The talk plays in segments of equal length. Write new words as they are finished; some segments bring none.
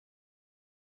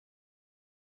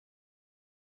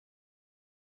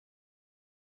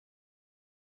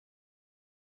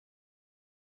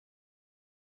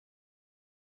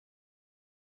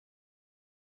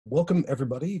Welcome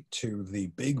everybody to the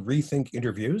Big Rethink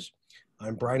Interviews.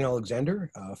 I'm Bryan Alexander,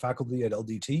 faculty at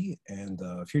LDT and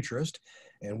futurist.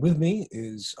 And with me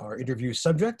is our interview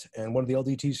subject and one of the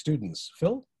LDT students.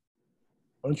 Phil,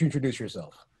 why don't you introduce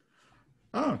yourself?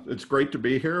 It's great to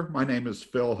be here. My name is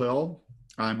Phil Hill.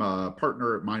 I'm a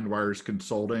partner at MindWires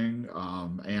Consulting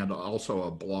and also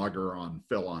a blogger on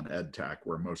PhilOnEdTech,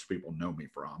 where most people know me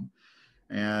from.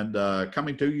 And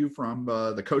coming to you from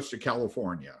the coast of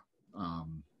California.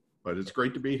 But it's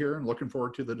great to be here and looking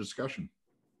forward to the discussion.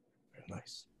 Very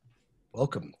nice.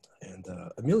 Welcome. And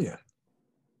Amelia.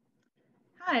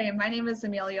 Hi, my name is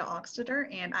Amelia Oxteter,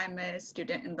 and I'm a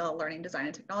student in the Learning Design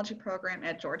and Technology program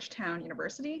at Georgetown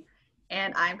University.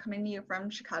 And I'm coming to you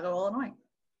from Chicago, Illinois.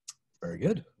 Very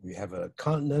good. We have a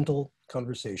continental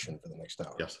conversation for the next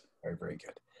hour. Yes. Very, very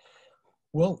good.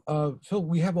 Well, Phil,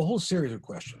 we have a whole series of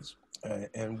questions,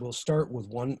 and we'll start with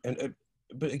one.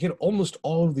 But again, almost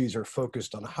all of these are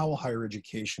focused on how higher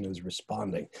education is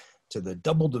responding to the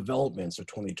double developments of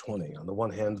 2020. On the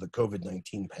one hand, the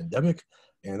COVID-19 pandemic,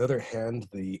 and on the other hand,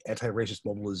 the anti-racist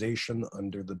mobilization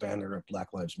under the banner of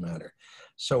Black Lives Matter.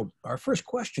 So our first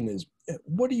question is,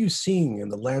 what are you seeing in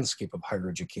the landscape of higher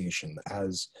education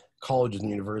as colleges and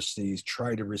universities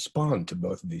try to respond to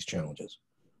both of these challenges?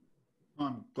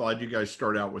 I'm glad you guys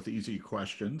start out with easy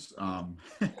questions.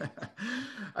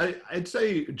 I'd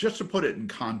say, just to put it in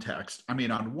context, I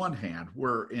mean, on one hand,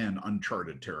 we're in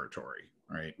uncharted territory,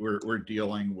 right? We're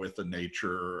dealing with the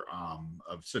nature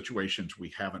of situations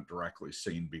we haven't directly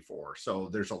seen before. So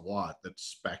there's a lot that's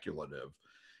speculative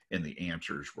in the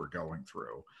answers we're going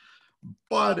through.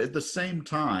 But at the same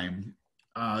time,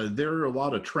 there are a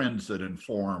lot of trends that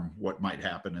inform what might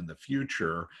happen in the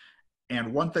future.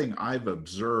 And one thing I've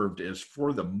observed is,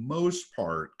 for the most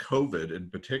part, COVID in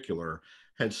particular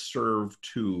has served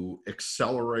to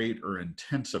accelerate or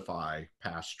intensify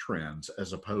past trends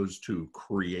as opposed to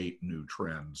create new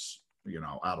trends,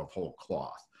 out of whole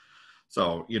cloth.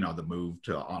 So, the move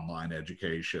to online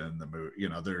education,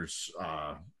 there's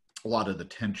a lot of the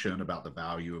tension about the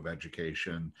value of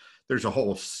education. There's a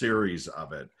whole series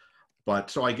of it.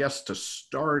 But so I guess to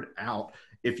start out,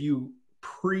 if you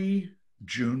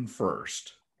June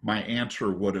 1st, my answer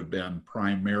would have been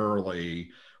primarily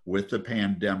with the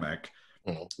pandemic,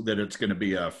 that it's going to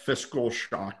be a fiscal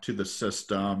shock to the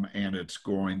system and it's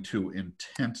going to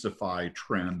intensify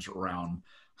trends around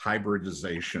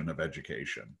hybridization of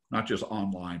education, not just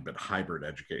online, but hybrid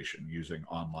education using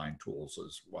online tools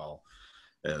as well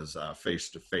as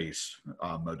face-to-face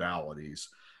modalities.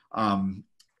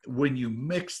 When you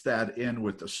mix that in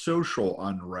with the social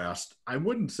unrest, I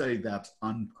wouldn't say that's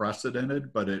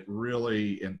unprecedented, but it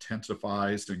really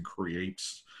intensifies and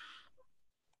creates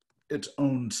its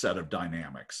own set of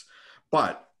dynamics.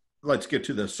 But let's get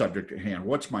to the subject at hand.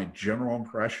 What's my general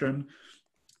impression?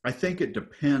 I think it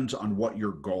depends on what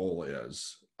your goal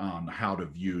is on how to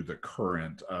view the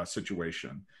current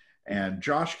situation. And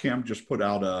Josh Kim just put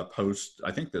out a post,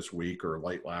 I think this week or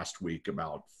late last week,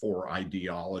 about 4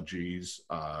 ideologies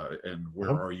and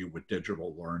where are you with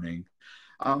digital learning.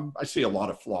 I see a lot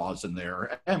of flaws in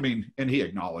there. I mean, and he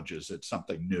acknowledges it's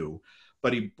something new,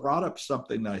 but he brought up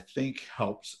something that I think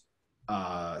helps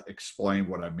explain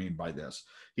what I mean by this.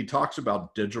 He talks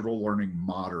about digital learning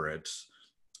moderates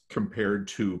compared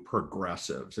to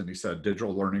progressives. And he said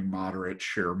digital learning moderates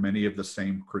share many of the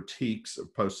same critiques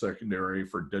of post-secondary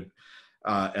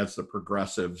as the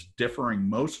progressives, differing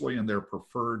mostly in their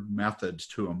preferred methods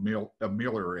to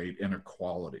ameliorate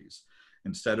inequalities.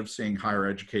 Instead of seeing higher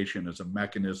education as a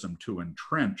mechanism to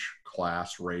entrench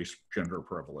class, race, gender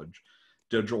privilege,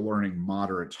 digital learning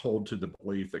moderates hold to the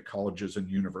belief that colleges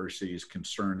and universities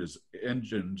concerned as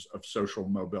engines of social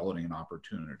mobility and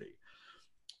opportunity.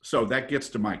 So that gets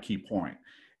to my key point.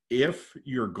 If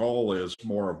your goal is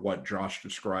more of what Josh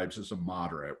describes as a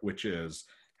moderate, which is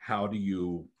how do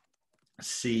you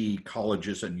see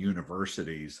colleges and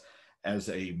universities as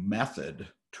a method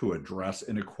to address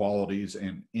inequalities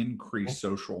and increase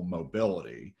social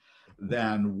mobility,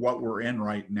 then what we're in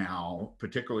right now,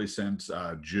 particularly since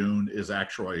June, is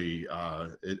actually,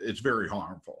 it's very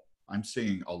harmful. I'm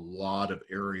seeing a lot of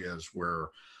areas where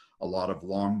a lot of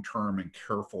long-term and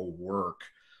careful work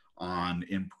on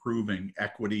improving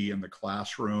equity in the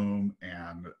classroom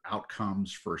and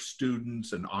outcomes for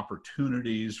students and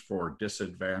opportunities for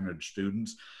disadvantaged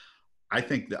students, I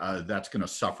think that's going to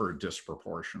suffer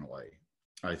disproportionately.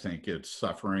 I think it's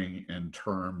suffering in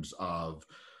terms of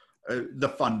the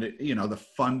funding, the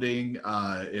funding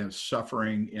is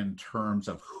suffering in terms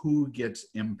of who gets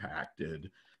impacted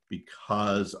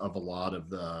because of a lot of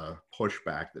the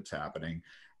pushback that's happening.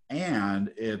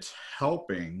 And it's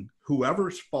helping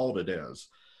whoever's fault it is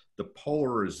the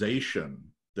polarization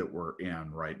that we're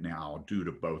in right now due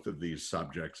to both of these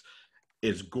subjects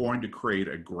is going to create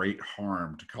a great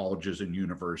harm to colleges and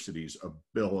universities'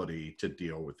 ability to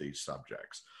deal with these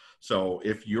subjects. So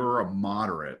if you're a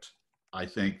moderate, I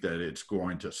think that it's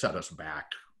going to set us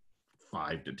back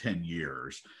 5 to 10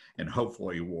 years, and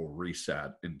hopefully we'll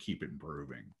reset and keep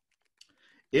improving.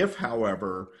 If,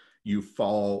 however, you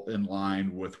fall in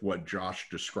line with what Josh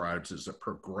describes as a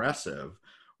progressive,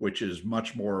 which is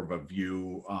much more of a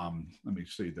view, let me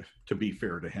see, to be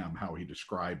fair to him, how he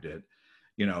described it.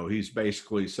 You know, he's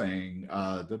basically saying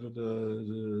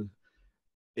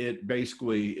it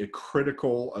basically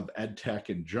critical of ed tech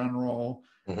in general.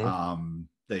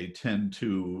 They tend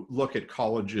to look at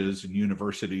colleges and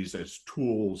universities as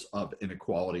tools of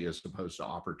inequality as opposed to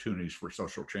opportunities for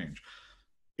social change.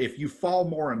 If you fall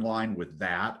more in line with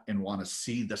that and want to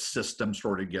see the system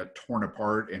sort of get torn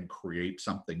apart and create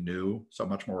something new, so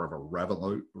much more of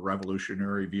a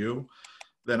revolutionary view,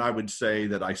 then I would say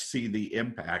that I see the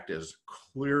impact as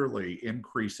clearly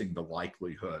increasing the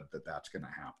likelihood that that's going to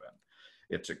happen.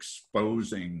 It's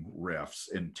exposing rifts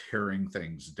and tearing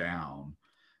things down.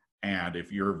 And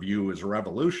if your view is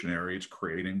revolutionary, it's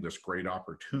creating this great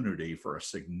opportunity for a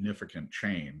significant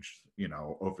change, you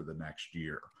know, over the next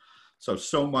year.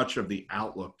 So much of the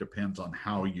outlook depends on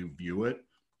how you view it.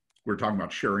 We're talking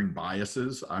about sharing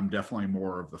biases. I'm definitely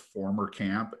more of the former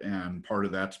camp, and part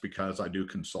of that's because I do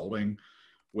consulting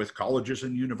with colleges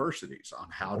and universities on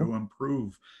how to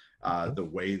improve the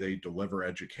way they deliver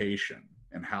education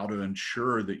and how to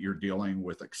ensure that you're dealing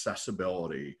with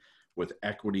accessibility, with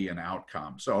equity and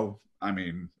outcome. So, I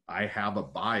mean, I have a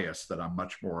bias that I'm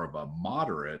much more of a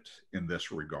moderate in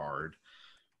this regard,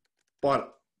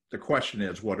 but the question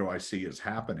is, what do I see is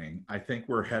happening? I think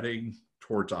we're heading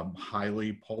towards a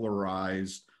highly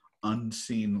polarized,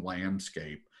 unseen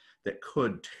landscape that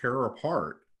could tear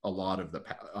apart a lot of the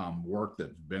work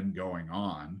that's been going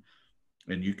on.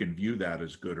 And you can view that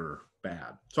as good or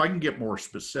bad. So I can get more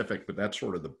specific, but that's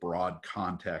sort of the broad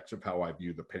context of how I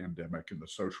view the pandemic and the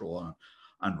social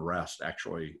unrest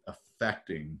actually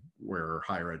affecting where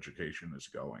higher education is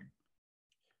going.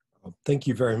 Thank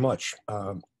you very much.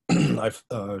 I've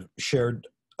shared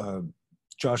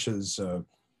Josh's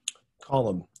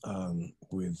column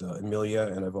with Amelia,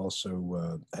 and I've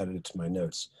also added it to my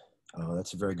notes.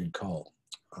 That's a very good call.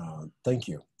 Thank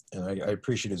you. And I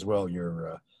appreciate as well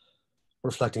your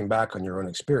reflecting back on your own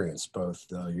experience, both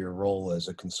your role as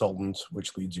a consultant,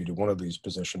 which leads you to one of these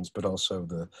positions, but also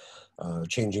the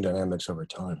changing dynamics over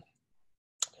time.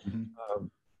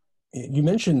 You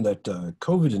mentioned that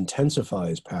COVID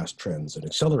intensifies past trends and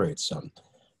accelerates some.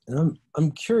 And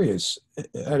I'm curious,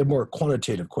 at a more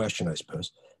quantitative question, I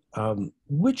suppose,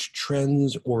 which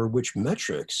trends or which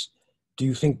metrics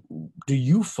do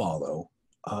you follow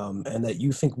and that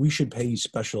you think we should pay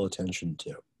special attention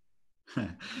to?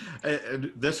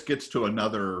 This gets to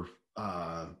another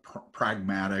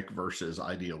pragmatic versus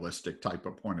idealistic type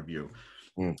of point of view.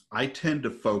 I tend to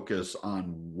focus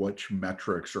on which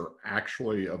metrics are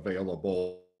actually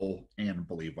available and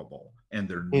believable, and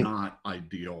they're not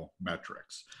ideal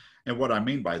metrics. And what I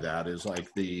mean by that is like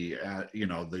in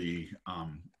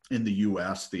the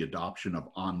US, the adoption of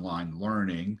online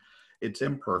learning, it's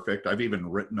imperfect. I've even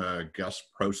written a guest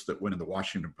post that went in the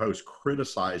Washington Post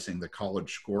criticizing the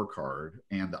college scorecard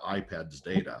and the iPad's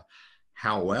data.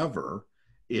 However,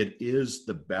 it is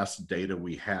the best data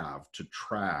we have to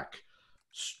track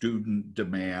student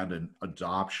demand and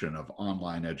adoption of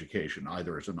online education,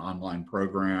 either as an online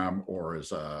program or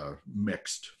as a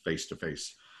mixed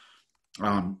face-to-face.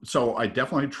 So I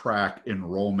definitely track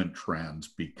enrollment trends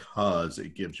because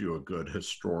it gives you a good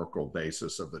historical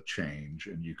basis of the change,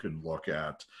 and you can look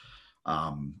at,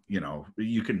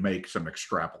 you can make some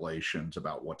extrapolations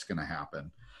about what's going to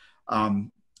happen.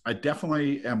 I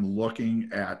definitely am looking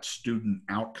at student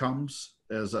outcomes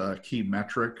as a key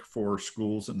metric for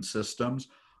schools and systems.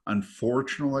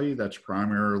 Unfortunately, that's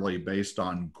primarily based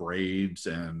on grades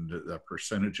and the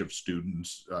percentage of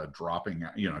students dropping,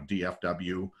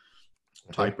 DFW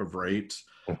type of rates.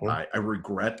 I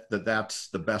regret that that's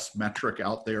the best metric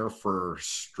out there for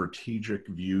strategic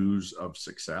views of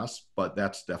success, but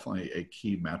that's definitely a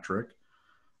key metric.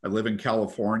 I live in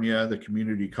California, the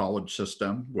community college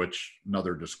system, which,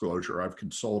 another disclosure, I've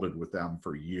consulted with them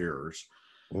for years.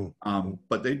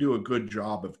 But they do a good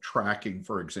job of tracking,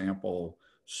 for example,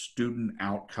 student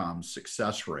outcomes,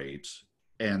 success rates,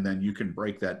 and then you can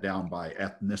break that down by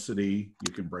ethnicity,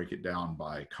 you can break it down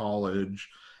by college,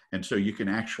 and so you can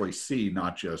actually see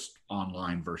not just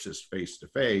online versus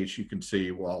face-to-face, you can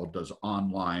see, well, does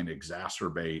online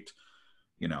exacerbate,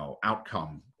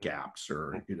 outcome gaps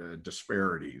or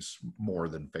disparities more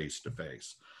than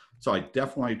face-to-face. So I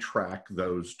definitely track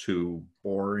those two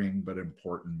boring but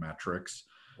important metrics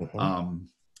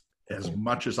as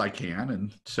much as I can.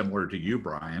 And similar to you,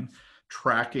 Bryan,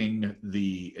 tracking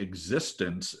the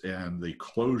existence and the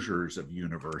closures of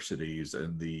universities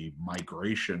and the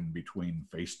migration between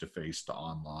face-to-face to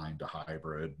online to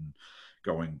hybrid and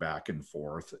going back and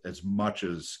forth as much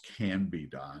as can be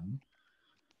done.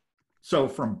 So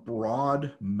from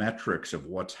broad metrics of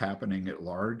what's happening at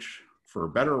large, for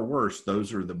better or worse,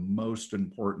 those are the most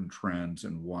important trends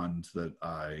and ones that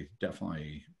I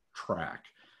definitely track.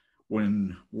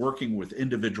 When working with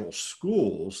individual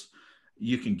schools,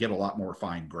 you can get a lot more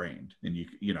fine-grained. And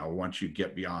once you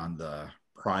get beyond the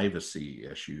privacy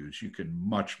issues, you can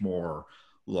much more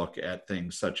look at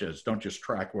things such as don't just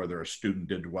track whether a student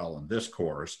did well in this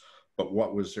course, but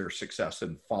what was their success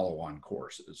in follow-on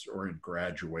courses or in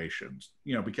graduations,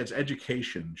 because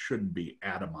education shouldn't be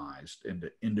atomized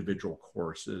into individual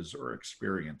courses or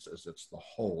experiences. It's the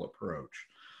whole approach.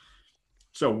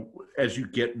 So as you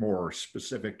get more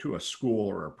specific to a school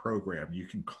or a program, you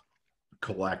can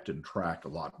collect and track a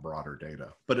lot broader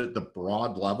data. But at the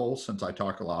broad level, since I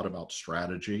talk a lot about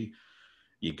strategy,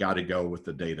 you got to go with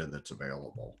the data that's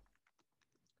available.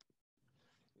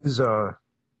 So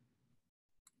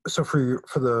for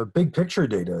the big picture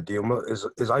data, is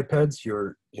iPads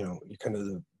your kind of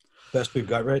the best we've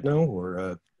got right now,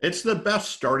 or? It's the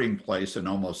best starting place in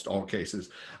almost all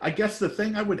cases. I guess the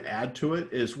thing I would add to it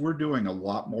is we're doing a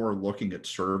lot more looking at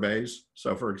surveys.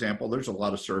 So for example, there's a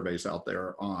lot of surveys out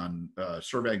there on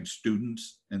surveying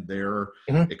students and their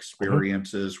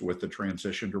experiences with the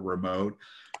transition to remote.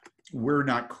 We're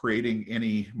not creating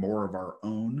any more of our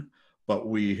own, but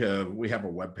we have a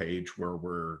web page where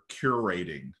we're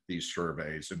curating these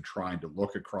surveys and trying to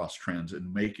look across trends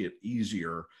and make it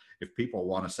easier. If people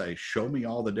want to say, show me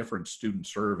all the different student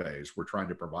surveys, we're trying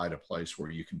to provide a place where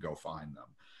you can go find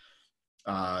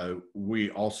them.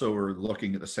 We also are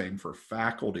looking at the same for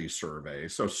faculty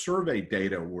surveys. So survey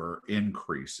data we're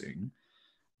increasing.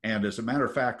 And as a matter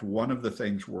of fact, one of the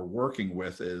things we're working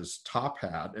with is Top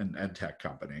Hat, an ed tech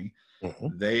company.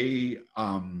 They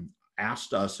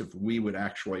asked us if we would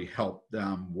actually help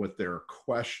them with their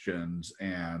questions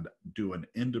and do an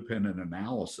independent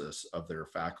analysis of their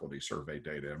faculty survey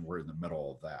data, and we're in the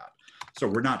middle of that. So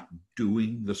we're not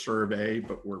doing the survey,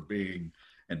 but we're being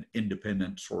an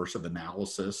independent source of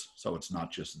analysis. So it's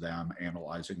not just them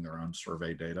analyzing their own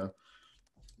survey data,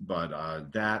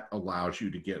 but that allows you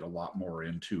to get a lot more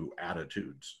into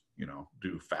attitudes.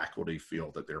 Do faculty feel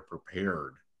that they're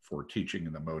prepared for teaching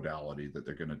in the modality that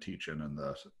they're going to teach in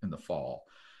the fall?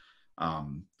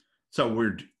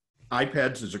 So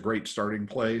iPads is a great starting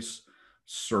place.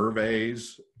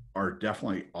 Surveys are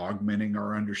definitely augmenting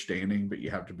our understanding, but you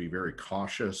have to be very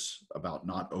cautious about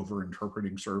not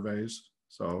over-interpreting surveys.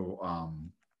 So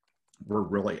we're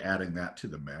really adding that to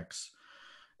the mix.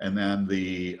 And then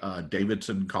the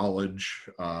Davidson College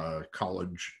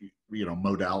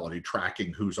modality,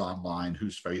 tracking who's online,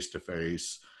 who's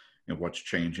face-to-face, and what's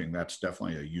changing. That's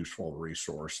definitely a useful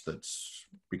resource that's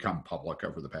become public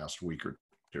over the past week or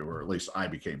two, or at least I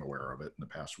became aware of it in the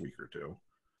past week or two.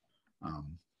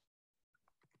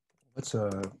 Let's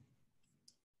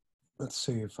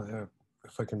see if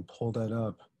I can pull that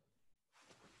up.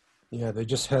 Yeah, they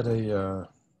just had a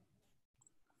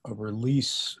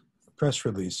press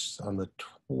release on the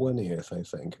 20th, I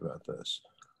think, about this.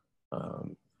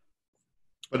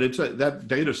 But it's that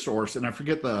data source, and I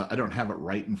forget I don't have it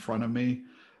right in front of me,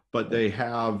 but they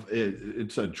have,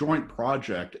 it's a joint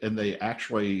project, and they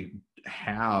actually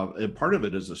have, part of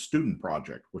it is a student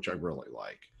project, which I really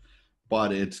like,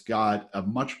 but it's got a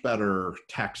much better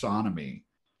taxonomy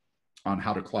on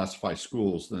how to classify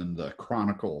schools than the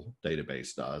Chronicle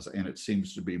database does, and it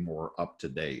seems to be more up to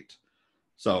date.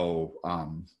 So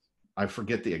I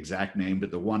forget the exact name,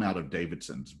 but the one out of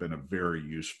Davidson's been a very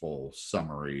useful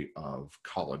summary of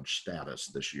college status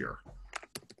this year.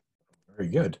 Very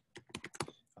good.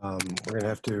 We're going to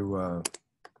have to,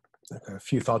 a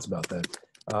few thoughts about that.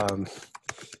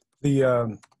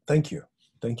 Thank you.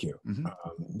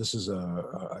 This is,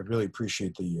 I really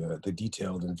appreciate the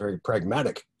detailed and very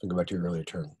pragmatic, think about your earlier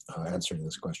term, answer to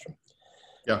this question.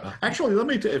 Yeah, actually, let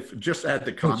me just add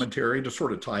the commentary to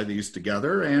sort of tie these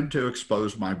together and to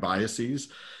expose my biases.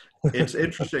 It's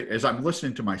interesting, as I'm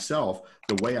listening to myself,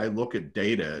 the way I look at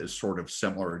data is sort of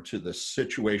similar to the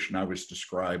situation I was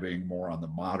describing more on the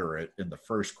moderate in the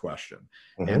first question,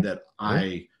 and that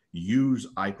I use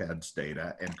iPads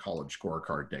data and college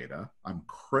scorecard data. I'm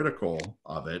critical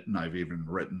of it, and I've even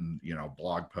written,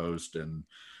 blog post and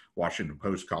Washington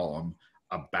Post column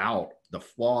about the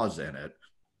flaws in it,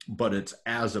 but it's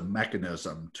as a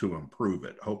mechanism to improve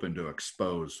it, hoping to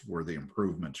expose where the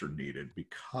improvements are needed,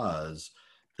 because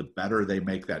the better they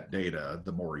make that data,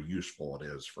 the more useful it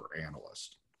is for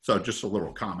analysts. So just a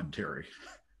little commentary.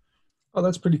 Oh,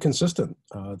 that's pretty consistent.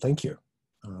 Thank you.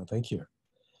 Thank you.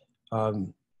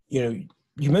 You know,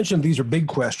 you mentioned these are big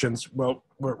questions. Well,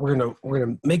 we're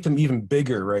gonna make them even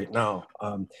bigger right now.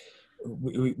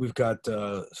 We've got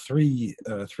three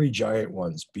giant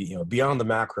ones, beyond the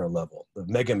macro level, the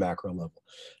mega macro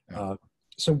level.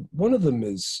 So one of them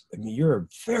is, I mean, you're a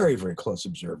very, very close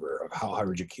observer of how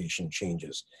higher education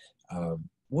changes.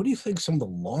 What do you think some of the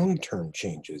long-term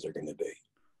changes are going to be?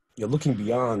 Looking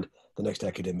beyond the next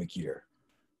academic year.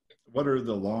 What are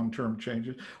the long-term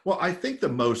changes? Well, I think the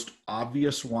most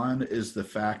obvious one is the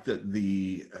fact that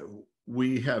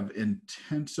we have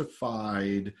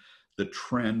intensified the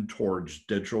trend towards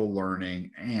digital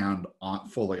learning and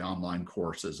fully online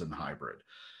courses and hybrid.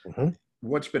 Mm-hmm.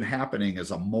 What's been happening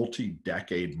is a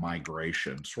multi-decade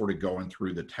migration, sort of going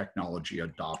through the technology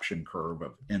adoption curve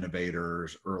of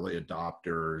innovators, early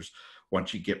adopters.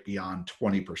 Once you get beyond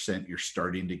 20%, you're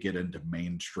starting to get into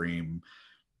mainstream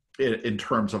in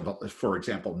terms of, for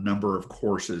example, number of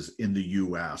courses in the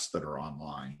US that are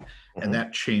online. Mm-hmm. And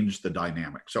that changed the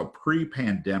dynamic. So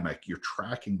pre-pandemic, you're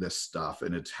tracking this stuff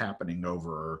and it's happening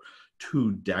over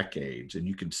 2 decades, and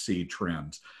you can see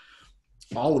trends.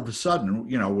 All of a sudden,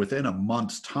 within a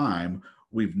month's time,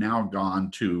 we've now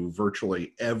gone to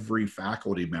virtually every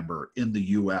faculty member in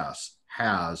the US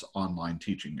has online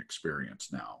teaching experience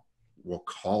now. We'll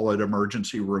call it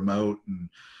emergency remote and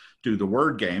do the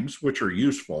word games, which are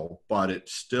useful, but it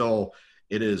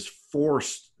is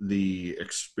forced the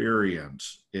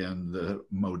experience in the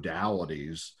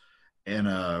modalities in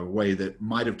a way that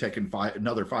might have taken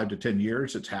another 5 to 10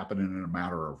 years. It's happening in a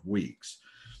matter of weeks.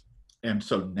 And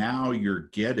so now you're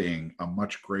getting a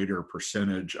much greater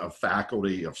percentage of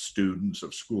faculty, of students,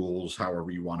 of schools,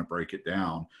 however you want to break it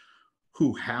down,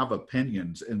 who have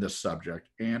opinions in this subject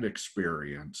and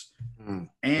experience,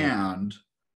 and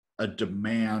a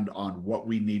demand on what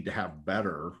we need to have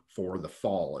better for the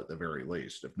fall at the very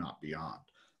least, if not beyond.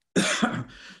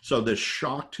 So this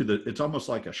shock it's almost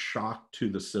like a shock to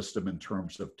the system in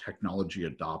terms of technology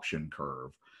adoption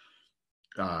curve.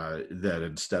 That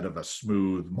instead of a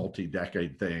smooth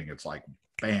multi-decade thing, it's like,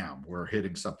 bam, we're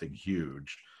hitting something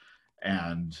huge.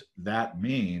 And that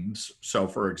means, so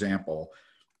for example,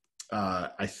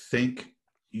 I think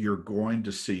you're going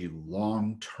to see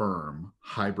long-term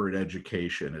hybrid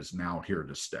education is now here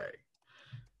to stay.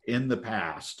 In the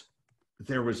past,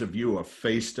 there was a view of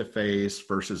face-to-face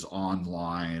versus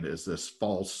online as this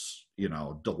false,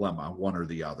 dilemma, one or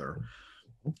the other.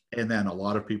 And then a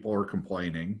lot of people are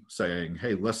complaining, saying,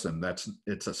 hey, listen,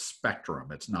 it's a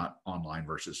spectrum. It's not online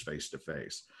versus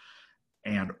face-to-face.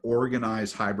 And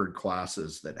organize hybrid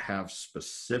classes that have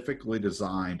specifically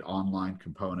designed online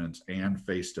components and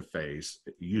face-to-face,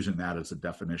 using that as a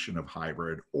definition of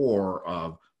hybrid, or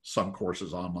of some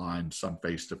courses online, some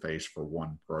face-to-face for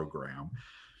one program.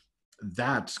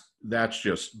 That's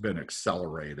just been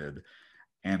accelerated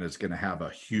and is going to have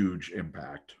a huge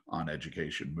impact on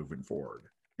education moving forward.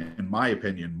 In my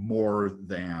opinion, more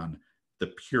than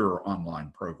the pure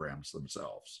online programs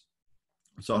themselves.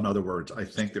 So in other words, I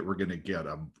think that we're going to get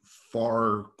a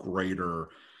far greater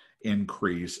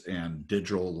increase in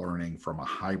digital learning from a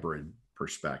hybrid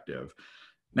perspective.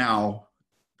 Now,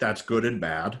 that's good and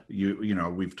bad.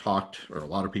 We've talked, or a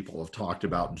lot of people have talked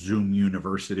about Zoom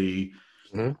University.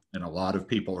 Mm-hmm. And a lot of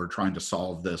people are trying to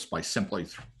solve this by simply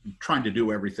trying to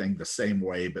do everything the same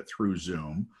way, but through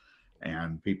Zoom.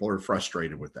 And people are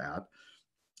frustrated with that.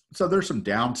 So there's some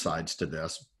downsides to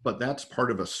this, but that's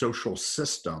part of a social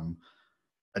system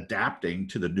adapting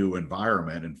to the new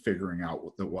environment and figuring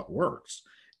out what works.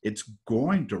 It's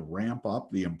going to ramp up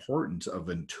the importance of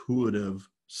intuitive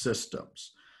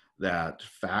systems that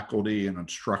faculty and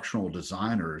instructional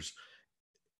designers,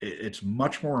 it's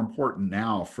much more important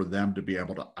now for them to be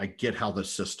able to, I get how the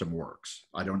system works.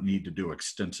 I don't need to do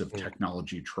extensive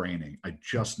technology training. I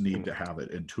just need to have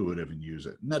it intuitive and use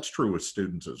it. And that's true with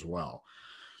students as well.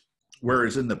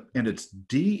 Whereas it's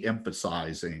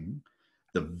de-emphasizing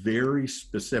the very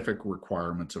specific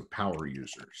requirements of power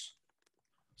users.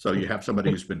 So you have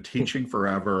somebody who's been teaching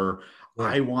forever.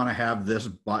 I want to have this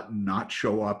button not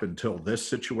show up until this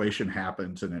situation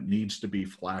happens, and it needs to be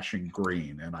flashing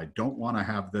green. And I don't want to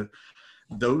have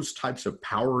those types of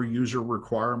power user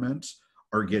requirements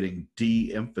are getting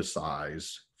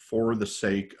de-emphasized for the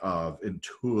sake of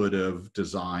intuitive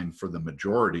design for the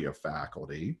majority of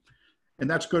faculty. And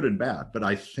that's good and bad. But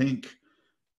I think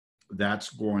that's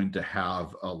going to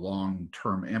have a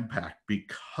long-term impact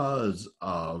because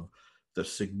of the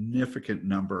significant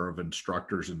number of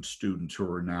instructors and students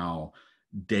who are now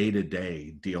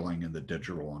day-to-day dealing in the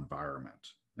digital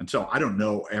environment. And so I don't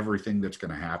know everything that's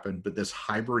going to happen, but this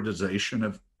hybridization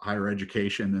of higher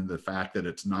education and the fact that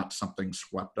it's not something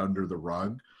swept under the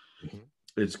rug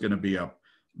is going to be a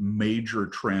major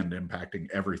trend impacting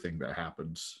everything that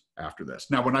happens after this.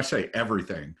 Now, when I say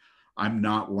everything, I'm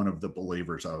not one of the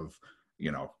believers of,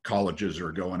 colleges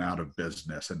are going out of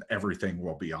business and everything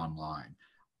will be online.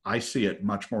 I see it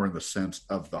much more in the sense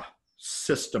of the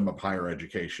system of higher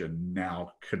education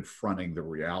now confronting the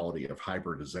reality of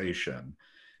hybridization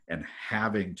and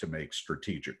having to make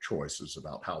strategic choices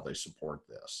about how they support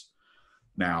this.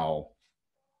 Now,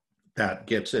 that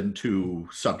gets into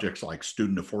subjects like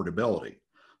student affordability.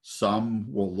 Some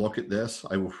will look at this.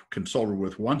 I consulted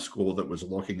with one school that was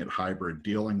looking at hybrid,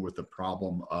 dealing with the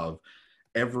problem of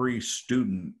every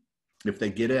student, if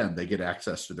they get in, they get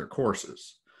access to their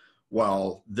courses.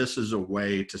 Well, this is a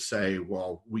way to say,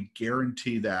 well, we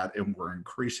guarantee that and we're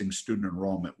increasing student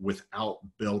enrollment without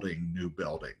building new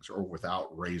buildings or without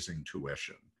raising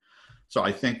tuition. So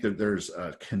I think that there's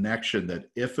a connection that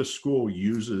if a school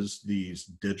uses these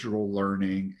digital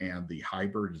learning and the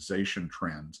hybridization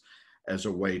trends as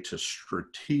a way to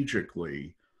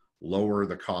strategically lower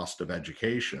the cost of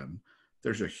education,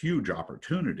 there's a huge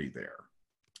opportunity there.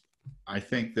 I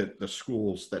think that the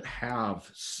schools that have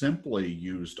simply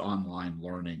used online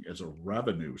learning as a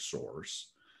revenue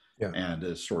source and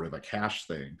as sort of a cash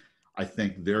thing, I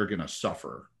think they're going to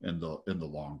suffer in the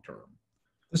long term.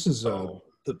 This is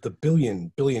the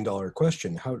billion dollar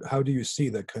question. How do you see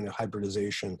that kind of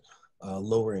hybridization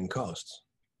lowering costs?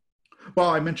 Well,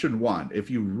 I mentioned one.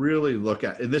 If you really look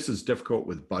at, and this is difficult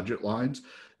with budget lines,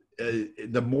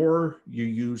 the more you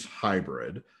use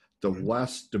hybrid, the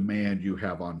less demand you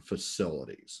have on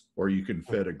facilities, or you can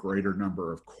fit a greater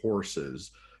number of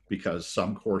courses because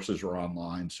some courses are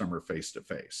online, some are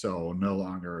face-to-face. So no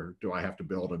longer do I have to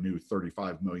build a new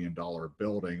 $35 million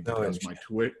building because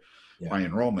my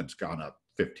enrollment's gone up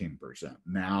 15%.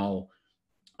 Now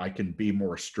I can be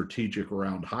more strategic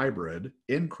around hybrid,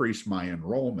 increase my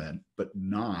enrollment, but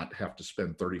not have to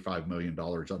spend $35 million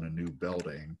on a new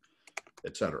building,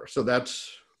 et cetera. So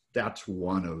that's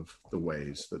one of the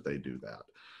ways that they do that.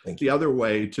 The other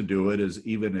way to do it is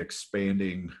even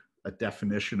expanding a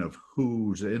definition of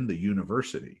who's in the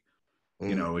university.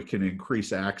 It can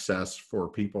increase access for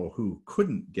people who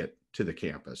couldn't get to the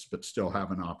campus, but still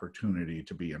have an opportunity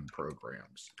to be in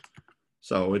programs.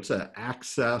 So it's an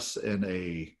access and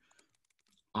a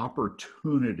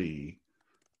opportunity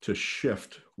to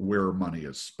shift where money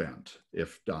is spent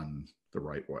if done the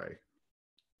right way.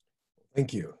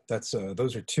 Thank you. That's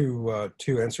those are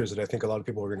two answers that I think a lot of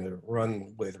people are going to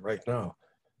run with right now.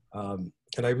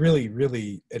 And I really,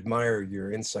 really admire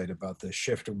your insight about the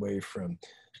shift away from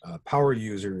power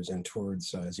users and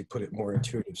towards, as you put it, more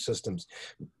intuitive systems.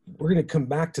 We're going to come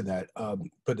back to that.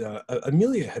 But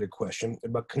Amelia had a question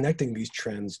about connecting these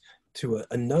trends to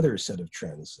another set of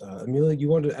trends. Amelia, you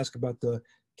wanted to ask about the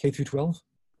K through 12?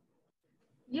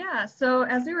 Yeah. So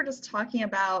as we were just talking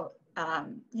about,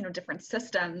 different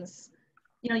systems,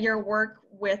 your work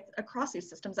with across these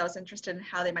systems, I was interested in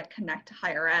how they might connect to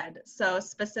higher ed. So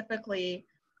specifically,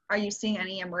 are you seeing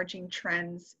any emerging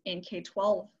trends in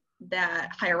K-12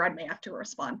 that higher ed may have to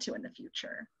respond to in the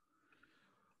future?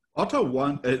 I'll tell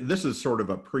one, this is sort of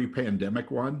a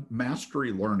pre-pandemic one,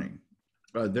 mastery learning.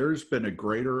 There's been a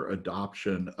greater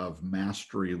adoption of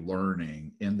mastery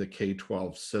learning in the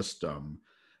K-12 system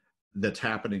that's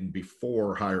happening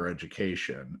before higher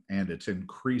education, and it's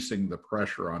increasing the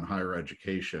pressure on higher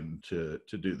education to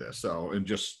do this. So, and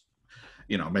just,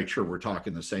 make sure we're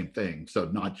talking the same thing. So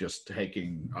not just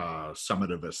taking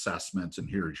summative assessments and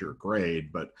here's your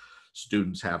grade, but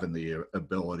students having the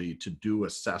ability to do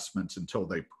assessments until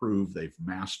they prove they've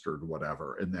mastered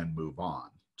whatever and then move on.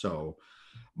 So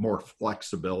more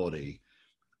flexibility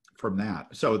from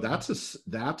that. So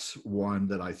that's one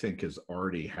that I think has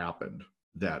already happened,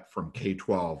 that from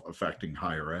K-12 affecting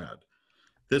higher ed.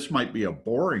 This might be a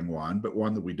boring one, but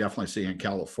one that we definitely see in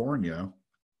California,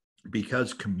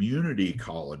 because community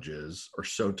colleges are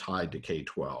so tied to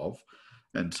K-12,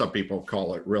 and some people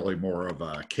call it really more of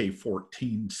a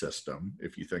K-14 system,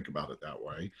 if you think about it that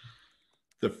way.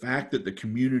 The fact that the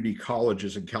community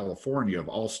colleges in California have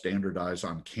all standardized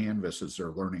on Canvas as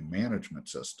their learning management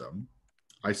system,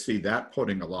 I see that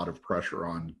putting a lot of pressure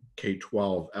on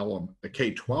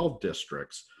K-12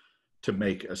 districts to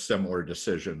make a similar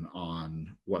decision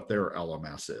on what their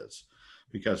LMS is.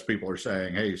 because people are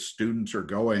saying, hey, students are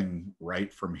going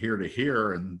right from here to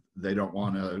here and they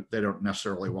don't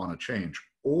necessarily want to change.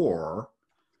 Or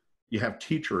you have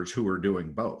teachers who are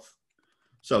doing both.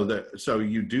 So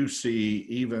you do see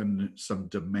even some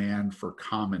demand for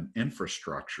common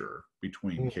infrastructure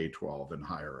between K-12 and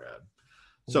higher ed.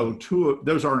 So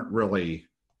those aren't really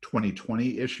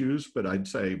 2020 issues, but I'd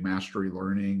say mastery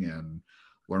learning and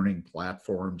learning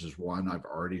platforms is one I've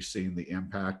already seen the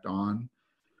impact on.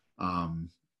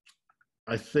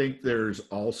 I think there's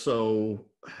also,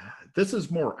 this is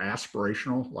more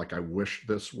aspirational, like I wish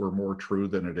this were more true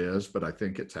than it is, but I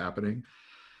think it's happening.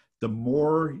 The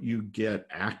more you get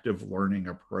active learning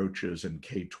approaches in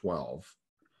K-12,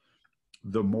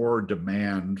 the more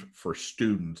demand for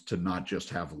students to not just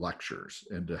have lectures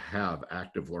and to have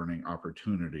active learning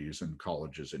opportunities in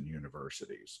colleges and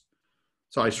universities.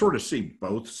 So I sort of see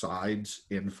both sides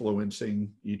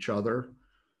influencing each other.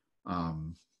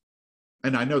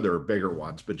 And I know there are bigger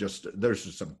ones, but there's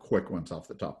just some quick ones off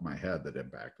the top of my head that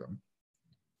impact them.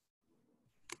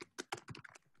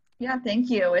 Yeah, thank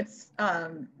you. It's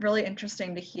really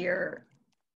interesting to hear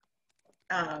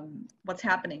what's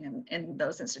happening in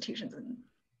those institutions and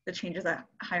the changes that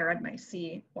higher ed might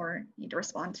see or need to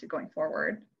respond to going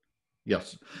forward.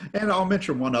 Yes. And I'll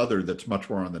mention one other that's much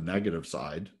more on the negative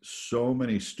side. So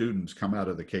many students come out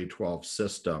of the K-12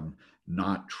 system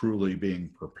not truly being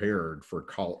prepared for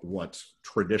what's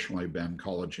traditionally been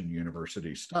college and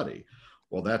university study.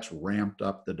 Well, that's ramped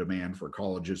up the demand for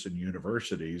colleges and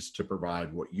universities to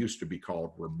provide what used to be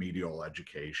called remedial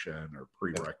education or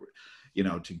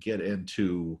prerequisite, to get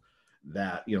into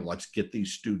that, let's get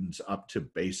these students up to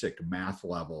basic math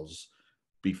levels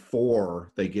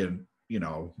before they get,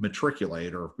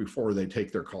 matriculate or before they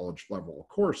take their college level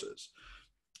courses.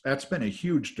 That's been a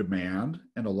huge demand,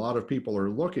 and a lot of people are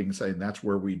looking, saying that's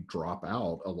where we drop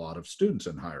out a lot of students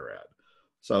in higher ed.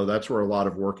 So that's where a lot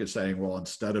of work is saying, well,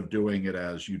 instead of doing it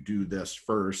as you do this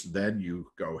first, then you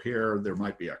go here, there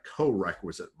might be a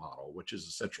co-requisite model, which is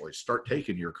essentially start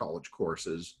taking your college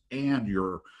courses and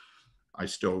I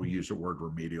still use the word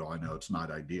remedial, I know it's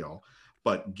not ideal,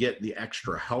 but get the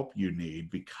extra help you need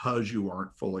because you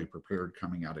aren't fully prepared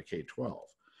coming out of K-12.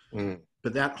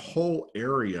 But that whole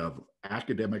area of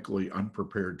academically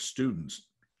unprepared students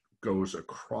goes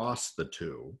across the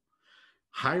two.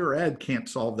 Higher ed can't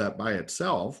solve that by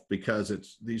itself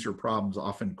because these are problems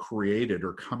often created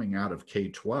or coming out of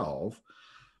K-12,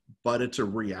 but it's a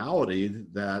reality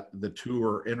that the two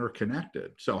are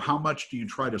interconnected. So how much do you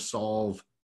try to solve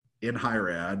in higher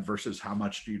ed versus how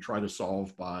much do you try to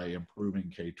solve by improving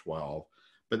K-12?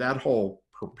 But that whole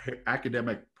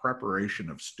academic preparation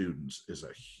of students is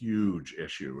a huge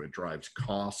issue. It drives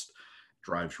cost,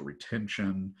 drives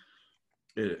retention.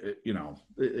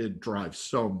 It drives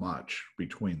so much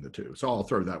between the two. So I'll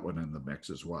throw that one in the mix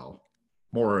as well.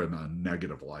 More in a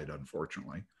negative light,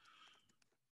 unfortunately.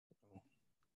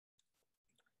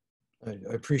 I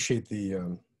appreciate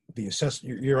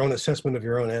your own assessment of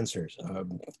your own answers.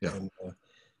 Yeah. And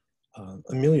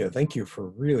Amelia, thank you for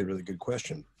a really, really good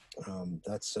question.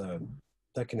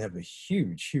 That can have a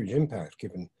huge, huge impact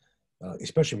given,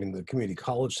 especially the community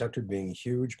college sector being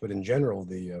huge, but in general,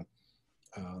 the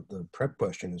prep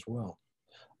question as well.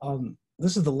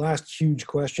 This is the last huge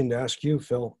question to ask you,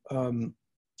 Phil.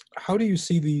 How do you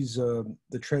see these,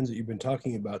 the trends that you've been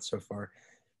talking about so far,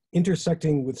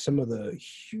 intersecting with some of the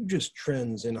hugest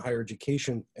trends in higher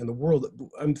education and the world?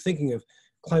 I'm thinking of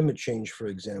climate change, for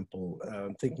example.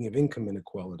 I'm thinking of income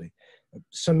inequality.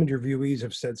 Some interviewees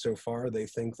have said so far they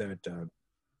think that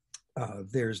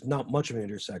there's not much of an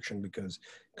intersection because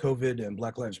COVID and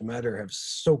Black Lives Matter have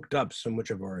soaked up so much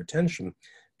of our attention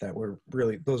that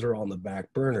those are all on the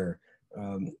back burner.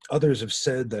 Others have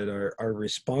said that our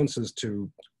responses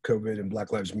to COVID and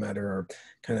Black Lives Matter are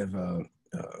kind of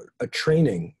a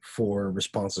training for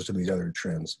responses to these other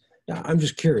trends. Now, I'm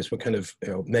just curious what kind of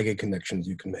mega connections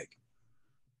you can make.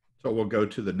 So we'll go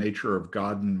to the nature of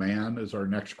God and man as our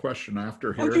next question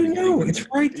after here. Oh, it's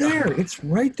right there. It's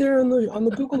right there on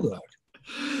the Google Doc.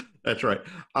 That's right.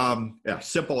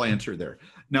 Simple answer there.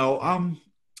 No,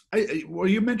 well,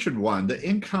 you mentioned one, the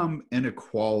income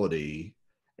inequality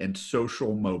and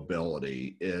social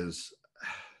mobility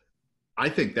I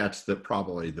think that's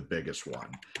probably the biggest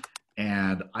one.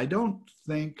 And I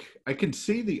can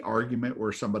see the argument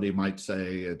where somebody might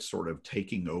say it's sort of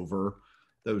taking over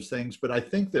those things, but I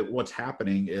think that what's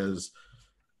happening is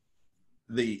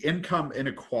the income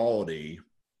inequality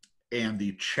and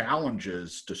the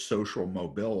challenges to social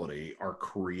mobility are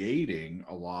creating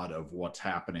a lot of what's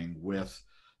happening with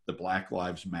the Black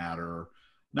Lives Matter.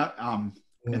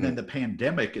 And then the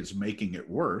pandemic is making it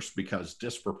worse because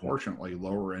disproportionately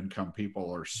lower income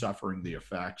people are suffering the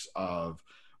effects of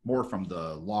more from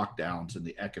the lockdowns and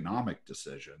the economic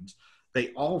decisions. They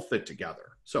all fit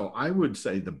together. So I would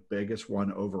say the biggest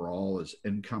one overall is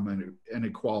income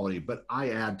inequality, but I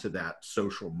add to that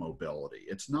social mobility.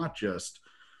 It's not just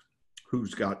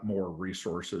who's got more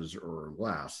resources or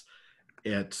less.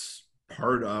 It's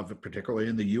part of, particularly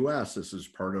in the US, this is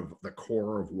part of the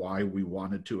core of why we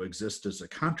wanted to exist as a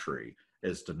country,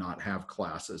 is to not have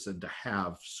classes and to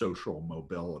have social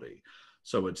mobility.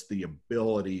 So it's the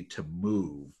ability to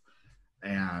move,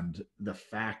 and the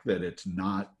fact that it's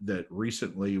not, that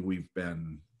recently we've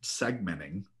been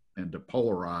segmenting into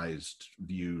polarized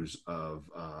views of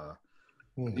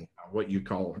what you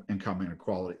call income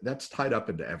inequality, that's tied up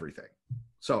into everything.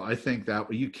 So I think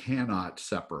that you cannot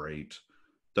separate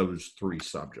those three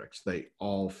subjects. They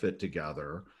all fit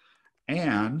together.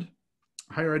 And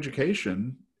higher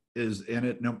education is in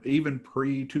it even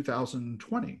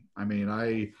pre-2020. I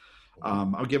mean,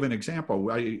 I'll give an example.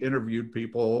 I interviewed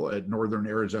people at Northern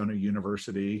Arizona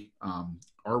University,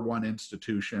 R1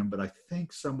 institution, but I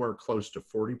think somewhere close to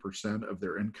 40% of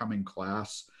their incoming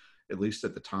class, at least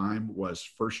at the time, was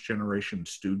first generation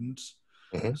students.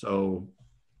 So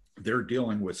they're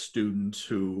dealing with students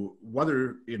who,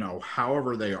 whether,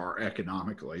 however they are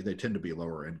economically, they tend to be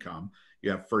lower income. You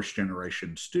have first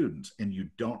generation students, and you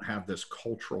don't have this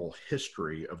cultural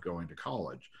history of going to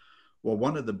college. Well,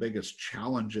 one of the biggest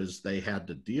challenges they had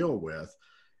to deal with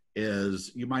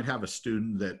is you might have a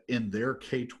student that in their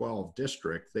K-12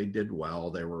 district, they did well,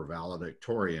 they were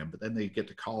valedictorian, but then they get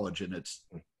to college and it's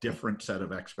a different set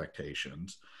of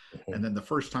expectations. And then the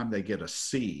first time they get a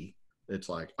C, it's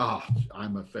like, oh,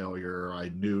 I'm a failure. I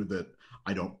knew that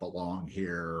I don't belong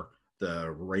here.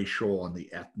 The racial and the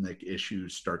ethnic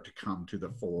issues start to come to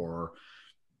the fore.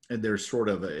 And there's sort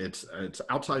of it's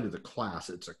outside of the class,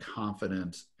 it's a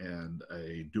confidence and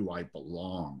a do I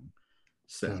belong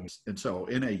sense. And so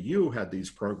NAU had these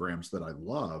programs that I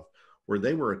love where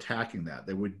they were attacking that.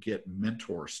 They would get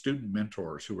mentors, student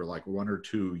mentors who were like 1 or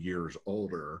 2 years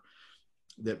older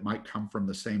that might come from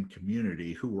the same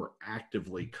community, who were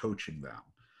actively coaching them,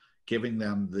 giving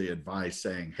them the advice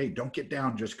saying, hey, don't get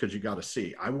down just because you got a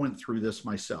C. I went through this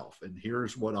myself, and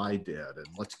here's what I did, and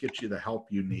let's get you the help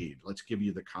you need. Let's give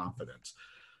you the confidence,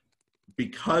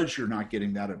 because you're not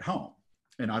getting that at home.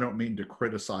 And I don't mean to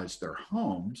criticize their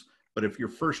homes, but if you're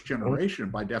first generation,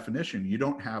 by definition, you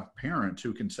don't have parents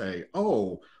who can say,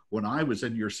 oh, when I was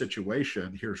in your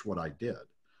situation, here's what I did.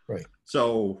 Right.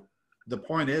 So the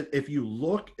point is, if you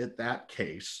look at that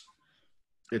case,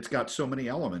 it's got so many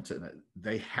elements in it.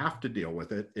 They have to deal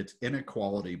with it. It's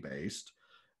inequality based.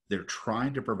 They're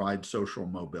trying to provide social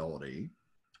mobility,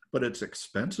 but it's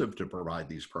expensive to provide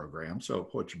these programs. So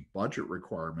it puts budget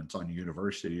requirements on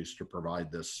universities to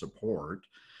provide this support.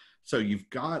 So you've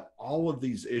got all of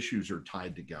these issues are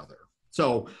tied together.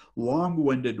 So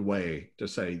long-winded way to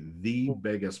say the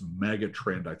biggest mega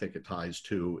trend I think it ties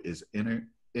to is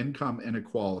income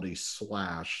inequality /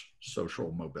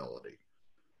 social mobility.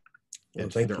 Well,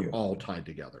 They're all tied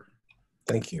together.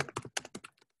 Thank you.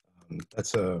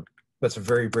 That's a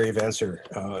very brave answer,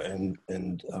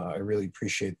 and I really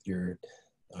appreciate your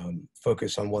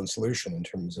focus on one solution in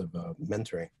terms of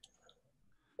mentoring.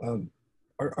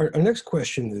 Our next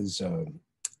question is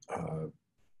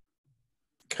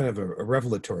kind of a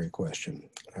revelatory question,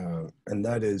 and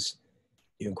that is,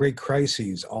 great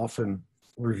crises often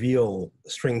reveal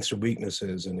strengths or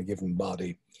weaknesses in a given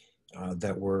body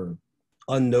that were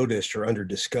unnoticed or under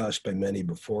discussed by many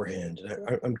beforehand.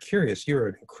 And I'm curious, you're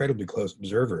an incredibly close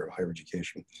observer of higher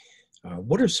education.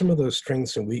 What are some of those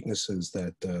strengths and weaknesses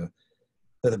that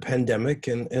the pandemic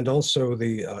and also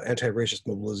the anti-racist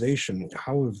mobilization,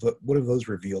 what have those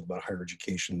revealed about higher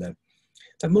education that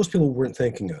most people weren't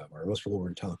thinking of, or most people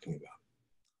weren't talking about?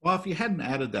 Well, if you hadn't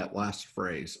added that last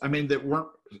phrase, I mean,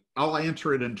 I'll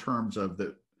answer it in terms of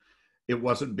that it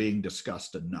wasn't being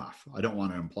discussed enough. I don't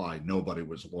want to imply nobody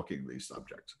was looking at these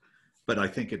subjects, but I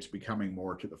think it's becoming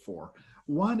more to the fore.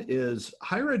 One is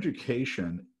higher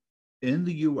education in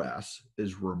the US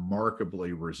is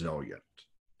remarkably resilient.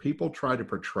 People try to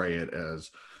portray it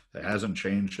as it hasn't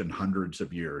changed in hundreds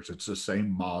of years. It's the same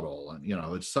model. And,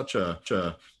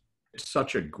 it's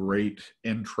such a great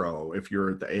intro if you're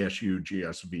at the ASU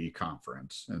GSV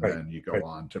conference, and then you go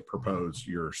on to propose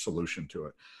your solution to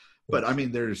it. But I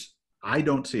mean, I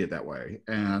don't see it that way.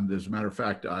 And as a matter of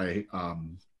fact,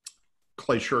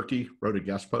 Clay Shirky wrote a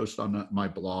guest post on my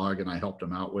blog, and I helped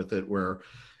him out with it, where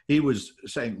he was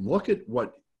saying, look at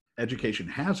what education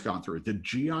has gone through, the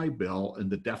GI Bill and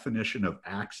the definition of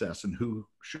access and who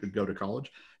should go to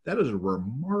college, that is a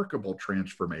remarkable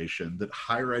transformation that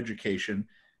higher education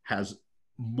has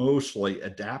mostly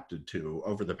adapted to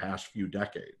over the past few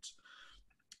decades.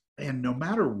 And no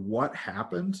matter what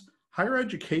happens, higher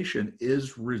education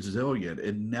is resilient.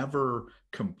 It never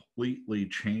completely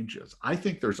changes. I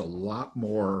think there's a lot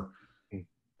more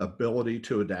ability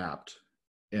to adapt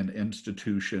in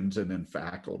institutions and in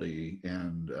faculty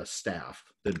and staff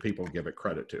than people give it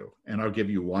credit to. And I'll give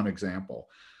you one example.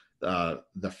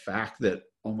 The fact that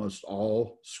almost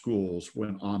all schools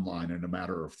went online in a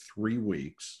matter of 3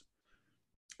 weeks.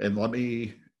 And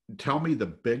tell me the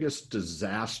biggest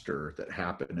disaster that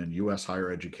happened in US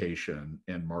higher education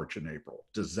in March and April.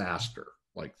 Disaster,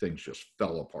 like things just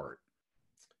fell apart.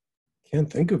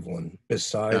 Can't think of one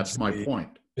besides. That's my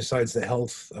point. Besides the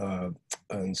health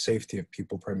and safety of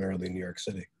people, primarily in New York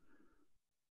City.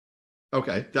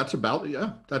 Okay, that's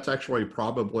actually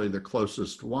probably the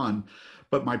closest one.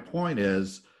 But my point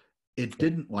is, it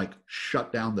didn't like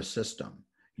shut down the system.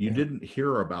 You didn't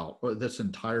hear about this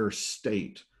entire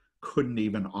state couldn't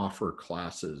even offer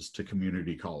classes to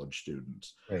community college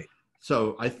students. Right.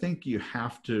 So I think you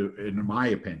have to, in my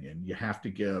opinion, you have to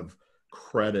give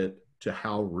credit to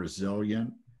how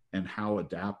resilient and how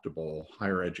adaptable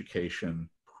higher education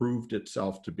proved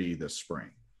itself to be this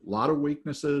spring. A lot of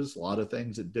weaknesses, a lot of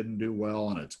things it didn't do well,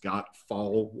 and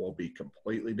fall will be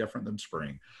completely different than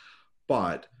spring.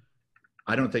 But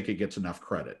I don't think it gets enough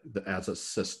credit as a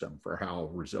system for how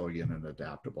resilient and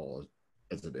adaptable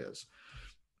as it is.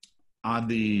 On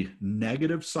the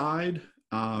negative side,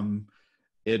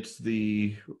 it's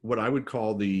what I would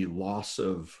call the loss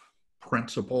of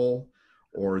principle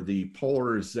or the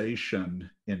polarization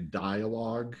in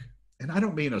dialogue. And I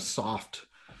don't mean a soft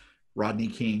Rodney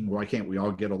King, why can't we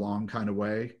all get along kind of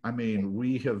way. I mean,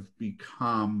 we have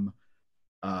become,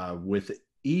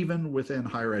 even within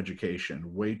higher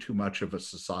education, way too much of a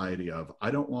society of,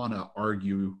 I don't want to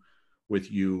argue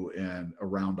with you and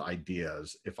around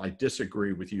ideas. If I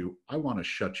disagree with you, I want to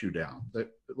shut you down. A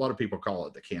lot of people call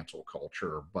it the cancel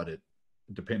culture, but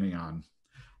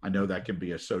I know that can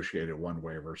be associated one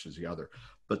way versus the other,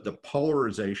 but the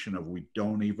polarization of we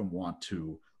don't even want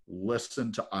to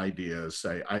listen to ideas,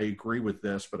 say, I agree with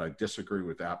this, but I disagree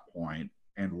with that point,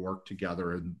 and work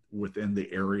together within the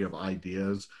area of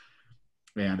ideas.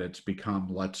 And it's become,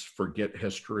 let's forget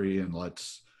history and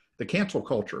the cancel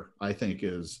culture, I think,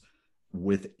 is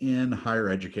within higher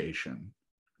education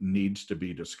needs to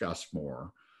be discussed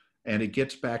more. And it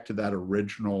gets back to that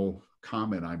original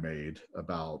comment I made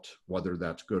about whether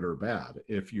that's good or bad.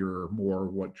 If you're more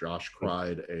what Josh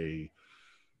cried, a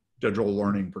digital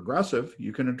learning progressive,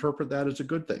 you can interpret that as a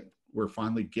good thing. We're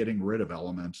finally getting rid of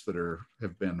elements that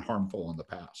have been harmful in the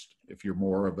past. If you're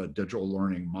more of a digital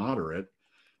learning moderate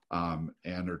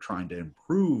and are trying to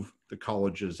improve the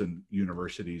colleges and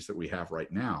universities that we have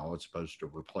right now, as opposed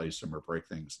to replace them or break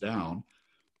things down,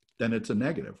 then it's a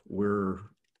negative.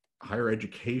 Higher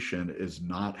education is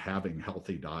not having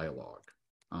healthy dialogue.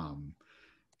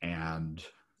 And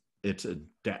it's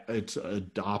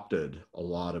adopted a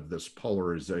lot of this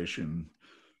polarization.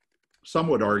 Some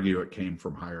would argue it came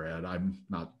from higher ed. I'm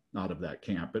not of that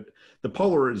camp, but the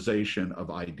polarization of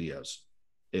ideas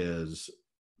is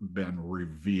been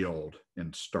revealed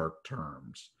in stark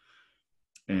terms.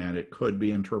 And it could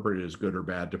be interpreted as good or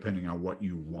bad, depending on what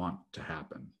you want to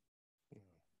happen.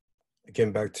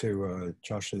 Again, back to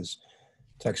Josh's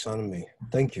taxonomy.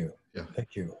 Thank you. Yeah.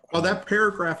 Thank you. Well, that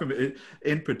paragraph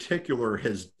in particular,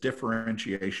 his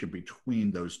differentiation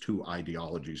between those two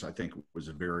ideologies, I think, was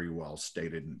very well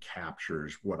stated and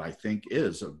captures what I think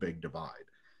is a big divide.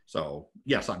 So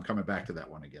yes, I'm coming back to that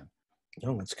one again.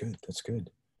 No, that's good. That's good.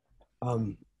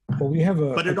 Well, we have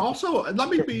but it also, let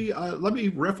me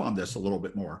riff on this a little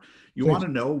bit more. You want to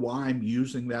know why I'm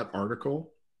using that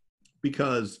article?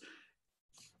 Because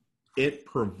it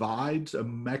provides a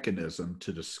mechanism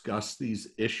to discuss these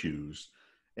issues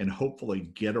and hopefully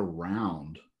get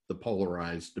around the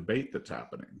polarized debate that's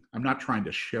happening. I'm not trying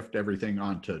to shift everything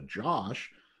onto Josh,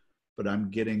 but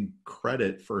I'm getting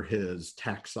credit for his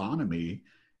taxonomy,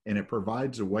 and it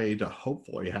provides a way to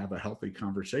hopefully have a healthy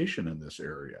conversation in this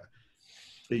area.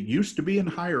 It used to be in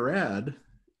higher ed,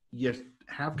 you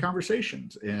have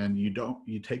conversations and you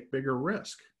take bigger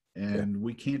risk, and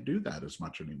we can't do that as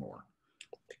much anymore.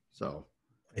 So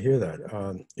I hear that.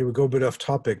 It would go a bit off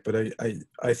topic, but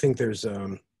I think there's,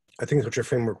 I think what your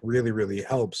framework really, really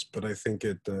helps, but I think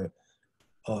it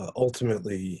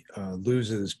ultimately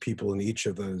loses people in each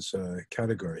of those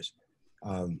categories.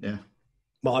 Yeah.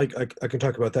 Well, I can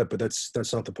talk about that, but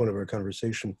that's not the point of our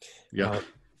conversation. Yeah.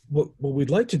 what we'd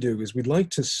like to do is we'd like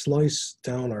to slice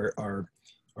down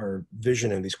our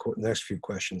vision in these next few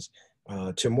questions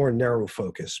to a more narrow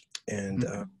focus. And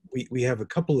we have a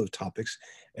couple of topics,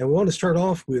 and we want to start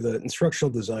off with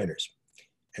instructional designers.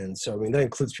 And so, I mean, that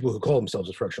includes people who call themselves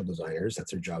instructional designers,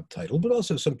 that's their job title, but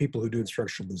also some people who do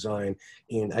instructional design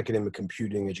in academic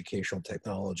computing, educational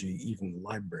technology, even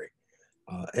library.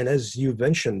 And as you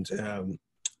mentioned,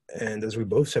 and as we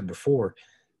both said before,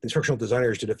 instructional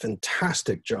designers did a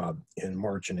fantastic job in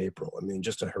March and April. I mean,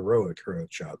 just a heroic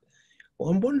job. Well,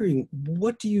 I'm wondering,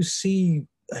 what do you see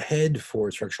ahead for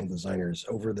instructional designers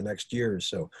over the next year or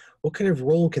so? What kind of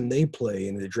role can they play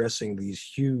in addressing these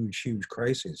huge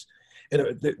crises?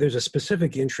 And there's a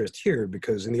specific interest here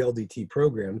because in the LDT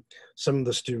program, some of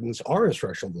the students are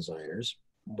instructional designers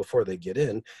before they get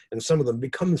in, and some of them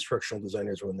become instructional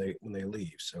designers when they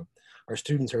leave. So our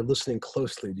students are listening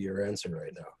closely to your answer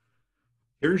right now.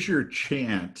 Here's your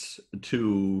chance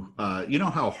to, you know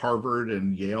how Harvard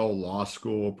and Yale Law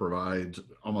School provides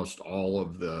almost all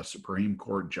of the Supreme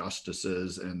Court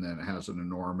justices, and then it has an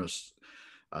enormous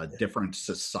difference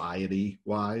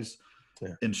society-wise?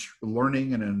 Yeah. In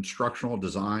learning and instructional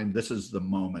design, this is the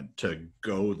moment to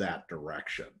go that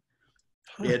direction.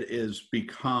 It has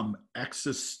become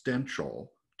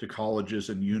existential to colleges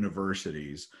and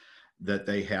universities that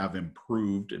they have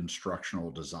improved instructional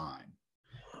design.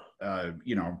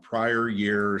 You know, prior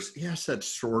years, yes, that's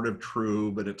sort of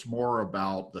true, but it's more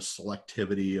about the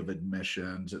selectivity of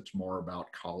admissions. It's more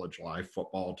about college life,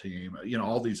 football team, you know,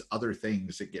 all these other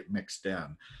things that get mixed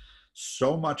in.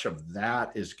 So much of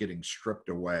that is getting stripped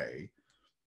away,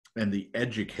 and the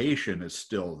education is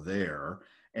still there.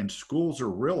 And schools are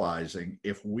realizing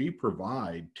if we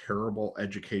provide terrible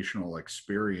educational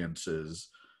experiences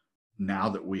now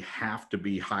that we have to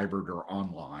be hybrid or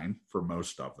online for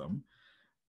most of them,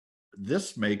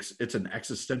 this makes it's an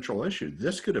existential issue.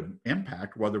 This could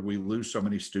impact whether we lose so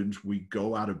many students, we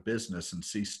go out of business and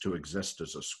cease to exist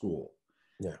as a school.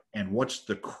 Yeah. And what's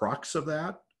the crux of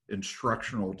that?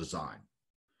 Instructional design.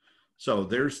 So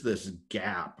there's this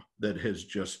gap that has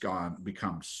just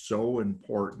become so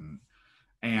important.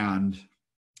 And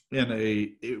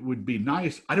it would be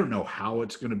nice, I don't know how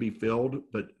it's going to be filled,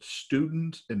 but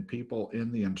students and people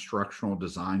in the instructional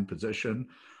design position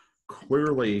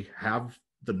clearly have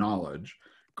the knowledge,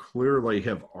 clearly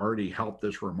have already helped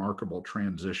this remarkable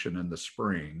transition in the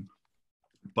spring,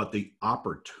 but the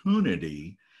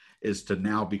opportunity is to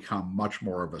now become much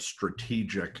more of a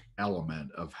strategic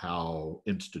element of how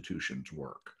institutions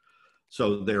work.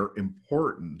 So their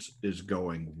importance is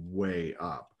going way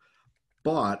up.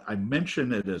 But I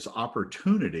mention it as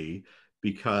opportunity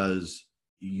because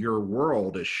your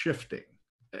world is shifting.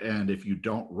 And if you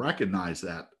don't recognize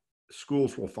that,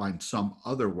 schools will find some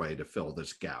other way to fill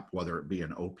this gap, whether it be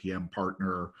an OPM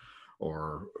partner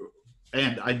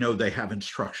and I know they have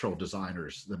instructional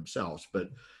designers themselves, but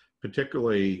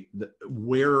particularly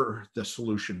where the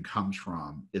solution comes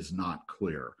from is not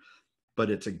clear, but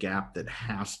it's a gap that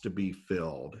has to be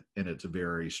filled, and it's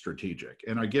very strategic.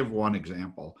 And I give one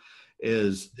example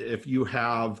is if you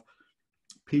have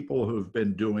people who've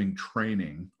been doing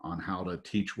training on how to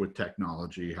teach with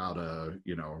technology, how to,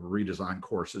 you know, redesign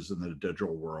courses in the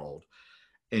digital world,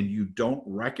 and you don't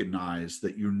recognize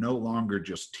that you're no longer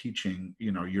just teaching,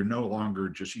 you know, you're no longer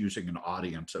just using an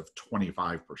audience of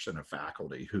 25% of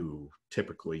faculty who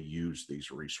typically use these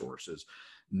resources.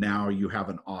 Now you have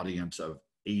an audience of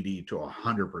 80 to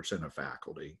 100% of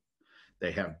faculty.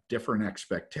 They have different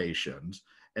expectations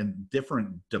and different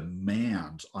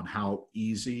demands on how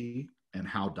easy and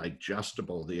how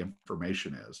digestible the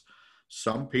information is.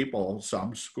 Some people,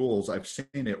 some schools, I've seen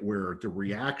it where the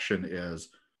reaction is,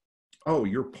 oh,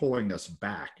 you're pulling us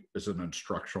back as an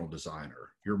instructional designer.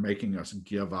 You're making us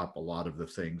give up a lot of the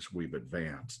things we've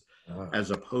advanced,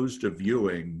 as opposed to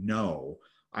viewing, no,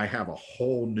 I have a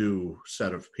whole new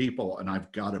set of people and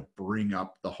I've got to bring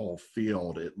up the whole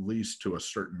field at least to a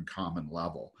certain common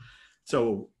level.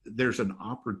 So there's an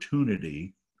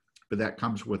opportunity, but that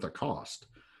comes with a cost.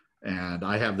 And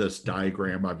I have this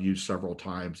diagram I've used several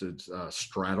times. It's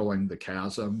straddling the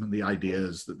chasm. And the idea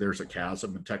is that there's a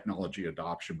chasm in technology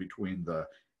adoption between the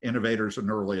innovators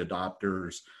and early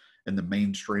adopters and the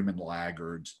mainstream and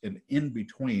laggards. And in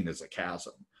between is a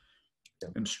chasm.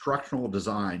 Instructional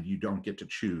design, you don't get to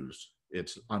choose.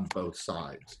 It's on both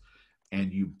sides.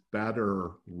 And you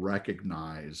better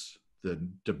recognize the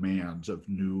demands of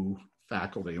new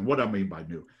faculty. And what I mean by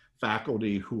new,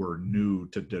 faculty who are new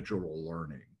to digital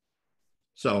learning.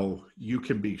 So you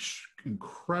can be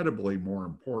incredibly more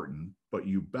important, but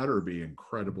you better be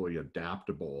incredibly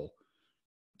adaptable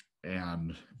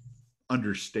and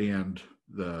understand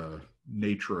the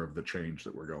nature of the change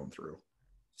that we're going through.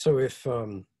 So if,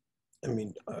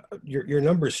 your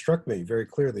numbers struck me very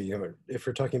clearly. If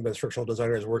we're talking about instructional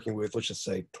designers working with, let's just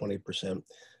say 20%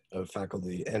 of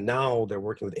faculty, and now they're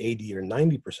working with 80 or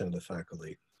 90% of the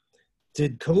faculty,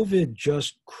 did COVID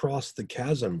just cross the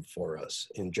chasm for us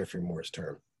in Jeffrey Moore's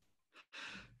term?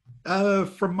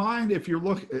 From mine, if you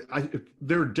look,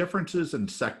 there are differences in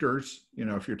sectors.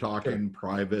 If you're talking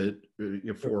private,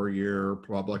 4-year,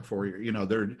 public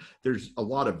 4-year, there's a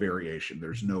lot of variation.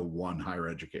 There's no one higher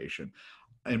education.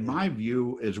 In my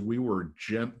view, is we were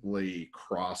gently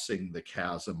crossing the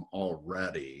chasm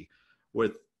already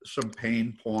with some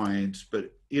pain points,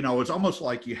 but it's almost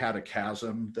like you had a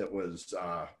chasm that was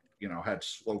had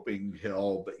sloping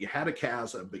hill, but you had a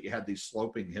chasm, but you had these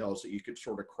sloping hills that you could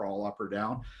sort of crawl up or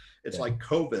down. It's like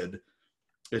COVID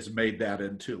has made that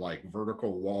into like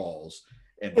vertical walls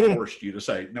and forced you to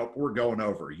say, nope, we're going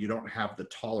over. You don't have the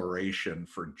toleration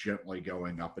for gently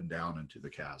going up and down into the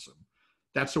chasm.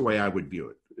 That's the way I would view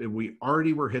it. We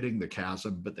already were hitting the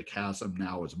chasm, but the chasm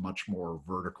now is much more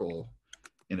vertical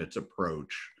in its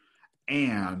approach.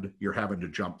 And you're having to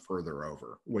jump further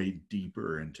over, way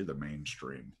deeper into the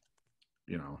mainstream.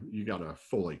 You got to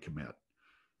fully commit.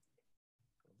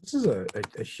 This is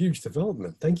a huge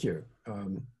development. Thank you.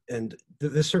 And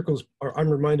this circles, I'm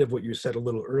reminded of what you said a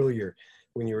little earlier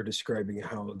when you were describing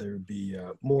how there'd be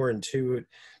more intuitive,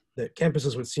 that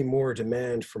campuses would see more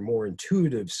demand for more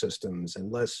intuitive systems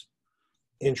and less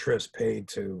interest paid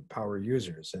to power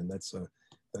users. And that's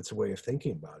a way of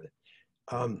thinking about it.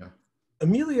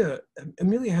 Amelia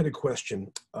had a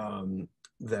question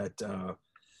that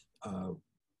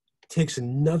takes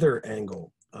another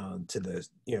angle to this,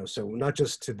 so not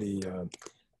just to the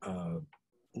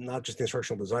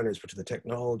instructional designers, but to the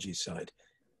technology side.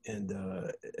 And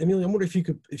Amelia, I wonder if you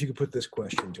could put this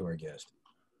question to our guest.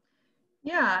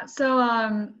 Yeah. So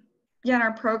in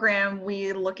our program,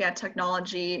 we look at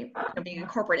technology being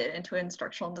incorporated into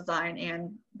instructional design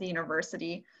and the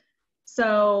university.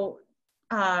 So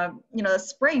this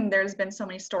spring, there's been so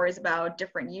many stories about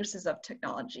different uses of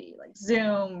technology, like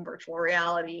Zoom, virtual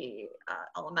reality,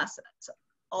 LMS,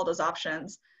 all those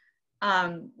options.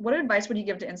 What advice would you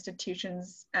give to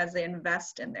institutions as they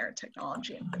invest in their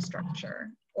technology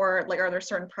infrastructure? Or are there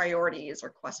certain priorities or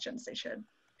questions they should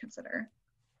consider?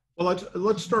 Well,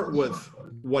 let's start with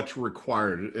what's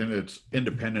required, and it's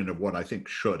independent of what I think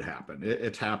should happen.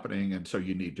 It's happening, and so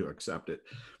you need to accept it.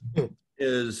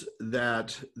 Is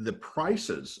that the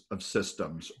prices of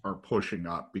systems are pushing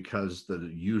up because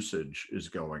the usage is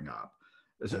going up.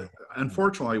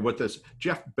 Unfortunately, with this,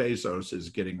 Jeff Bezos is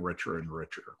getting richer and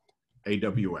richer.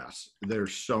 AWS,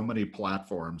 there's so many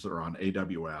platforms that are on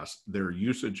AWS. Their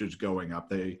usage is going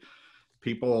up.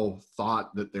 People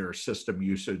thought that their system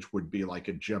usage would be like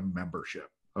a gym membership.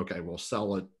 Okay, we'll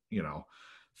sell it,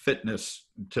 fitness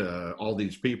to all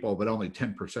these people, but only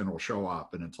 10% will show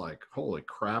up. And it's like, holy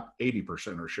crap,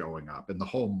 80% are showing up. And the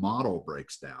whole model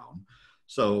breaks down.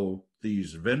 So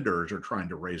these vendors are trying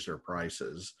to raise their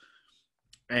prices.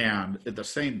 And at the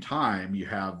same time, you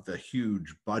have the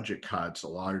huge budget cuts,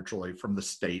 largely from the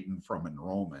state and from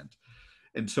enrollment.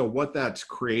 And so what that's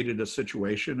created a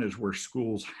situation is where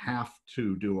schools have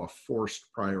to do a forced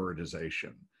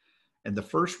prioritization. And the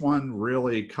first one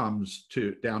really comes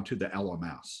down to the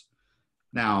LMS.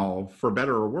 Now, for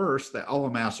better or worse, the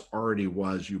LMS already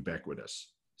was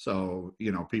ubiquitous. So,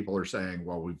 people are saying,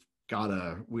 well,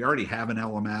 we already have an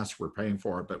LMS, we're paying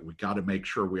for it, but we got to make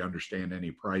sure we understand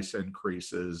any price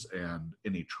increases and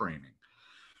any training.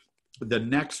 The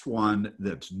next one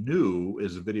that's new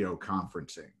is video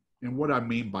conferencing. And what I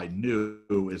mean by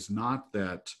new is not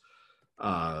that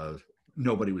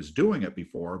nobody was doing it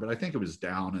before, but I think it was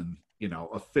down in,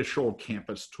 official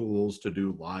campus tools to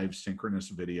do live synchronous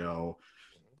video.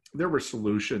 There were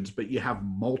solutions, but you have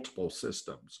multiple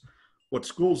systems. What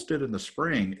schools did in the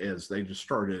spring is they just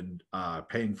started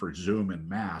paying for Zoom en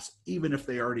masse, even if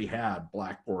they already had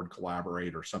Blackboard,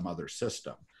 Collaborate, or some other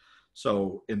system.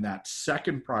 So in that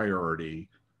second priority,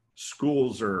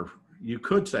 schools are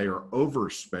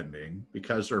overspending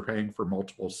because they're paying for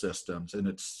multiple systems, and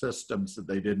it's systems that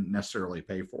they didn't necessarily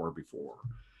pay for before.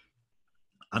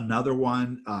 Another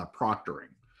one, proctoring.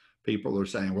 People are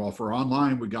saying, well, for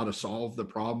online, we got to solve the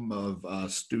problem of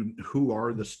who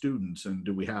are the students, and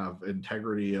do we have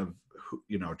integrity of,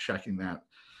 checking that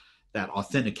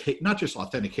authenticate, not just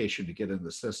authentication to get in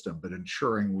the system, but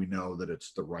ensuring we know that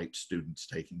it's the right students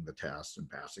taking the test and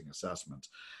passing assessments.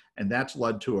 And that's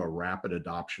led to a rapid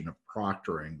adoption of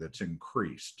proctoring that's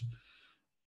increased.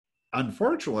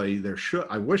 Unfortunately,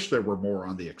 I wish there were more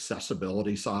on the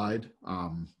accessibility side.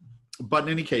 But in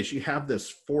any case, you have this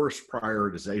forced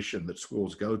prioritization that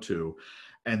schools go to,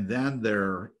 and then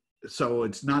so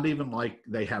it's not even like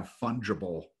they have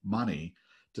fungible money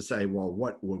to say, well,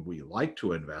 what would we like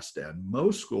to invest in?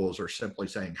 Most schools are simply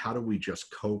saying, how do we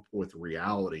just cope with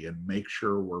reality and make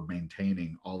sure we're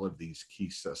maintaining all of these key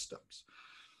systems?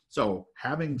 So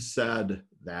having said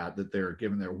that they're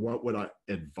given there,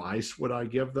 advice would I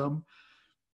give them?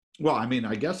 Well, I mean,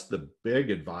 I guess the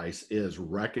big advice is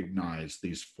recognize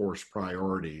these forced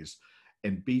priorities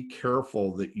and be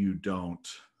careful that you don't,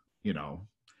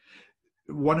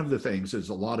 one of the things is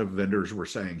a lot of vendors were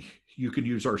saying, you can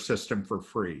use our system for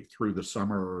free through the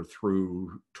summer or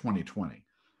through 2020.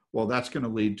 Well, that's going to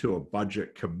lead to a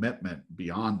budget commitment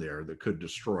beyond there that could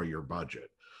destroy your budget.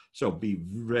 So be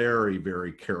very,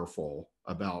 very careful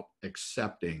about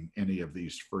accepting any of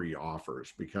these free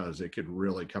offers because it could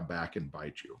really come back and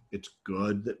bite you. It's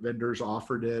good that vendors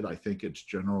offered it. I think it's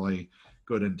generally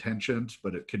good intentions,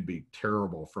 but it can be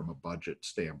terrible from a budget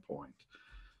standpoint.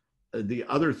 The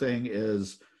other thing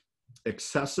is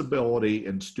accessibility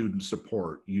and student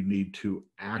support. You need to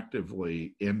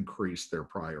actively increase their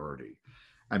priority.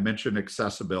 I mentioned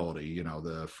accessibility,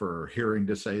 for hearing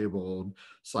disabled,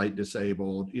 sight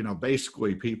disabled,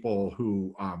 basically people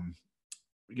who,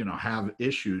 have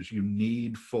issues. You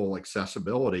need full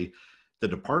accessibility. The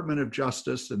Department of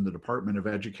Justice and the Department of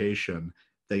Education,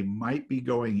 they might be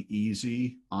going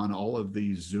easy on all of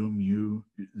these Zoom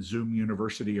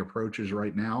University approaches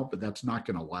right now, but that's not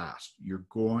going to last. You're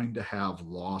going to have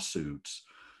lawsuits,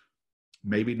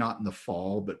 maybe not in the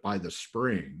fall, but by the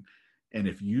spring. And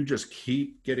if you just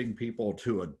keep getting people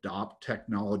to adopt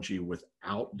technology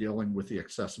without dealing with the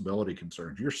accessibility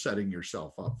concerns, you're setting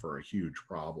yourself up for a huge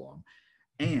problem.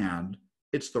 And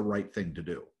it's the right thing to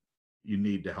do. You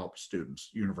need to help students,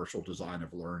 universal design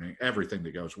of learning, everything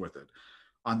that goes with it.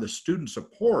 On the student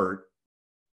support,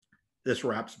 this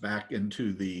wraps back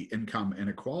into the income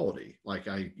inequality. Like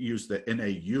I used the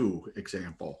NAU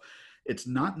example. It's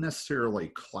not necessarily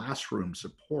classroom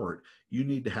support. You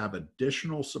need to have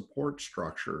additional support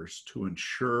structures to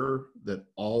ensure that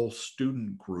all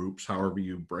student groups, however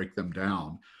you break them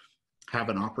down, have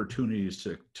an opportunity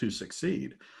to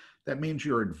succeed. That means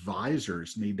your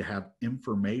advisors need to have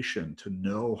information to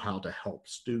know how to help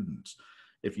students.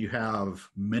 If you have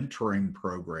mentoring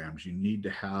programs, you need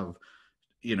to have,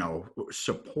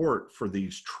 support for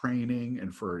these training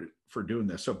and for doing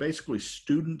this. So basically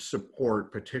student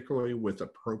support, particularly with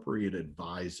appropriate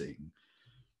advising,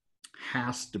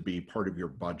 has to be part of your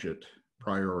budget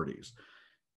priorities.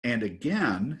 And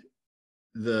again,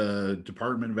 the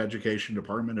Department of Education,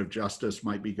 Department of Justice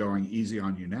might be going easy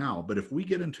on you now, but if we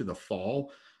get into the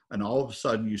fall and all of a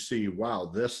sudden you see,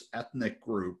 wow, this ethnic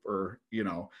group or,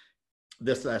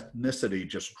 this ethnicity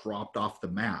just dropped off the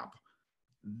map,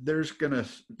 there's gonna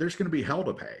be hell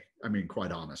to pay. I mean,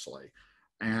 quite honestly,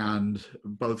 and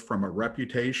both from a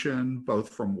reputation, both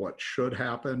from what should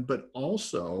happen, but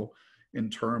also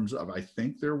in terms of, I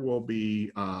think there will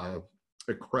be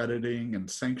accrediting and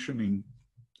sanctioning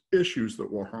issues that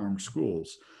will harm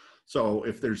schools. So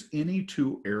if there's any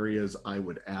two areas I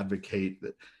would advocate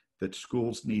that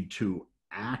schools need to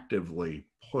actively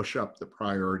push up the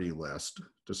priority list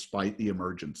despite the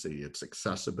emergency, it's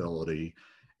accessibility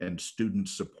and student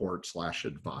support /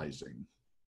 advising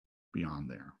beyond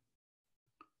there.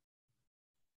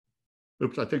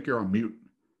 Oops, I think you're on mute.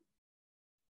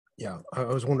 Yeah, I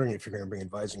was wondering if you're going to bring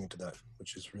advising into that,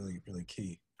 which is really, really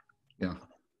key. Yeah.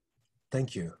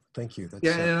 Thank you. That's,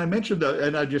 and I mentioned that,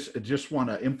 and I just want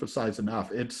to emphasize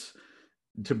enough. It's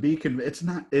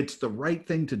the right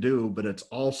thing to do, but it's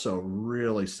also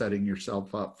really setting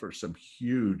yourself up for some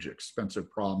huge expensive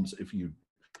problems if you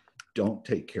don't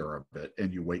take care of it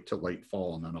and you wait till late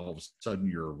fall, and then all of a sudden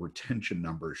your retention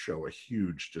numbers show a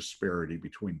huge disparity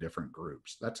between different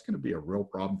groups. That's going to be a real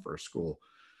problem for a school.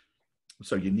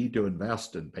 So you need to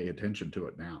invest and pay attention to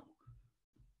it now.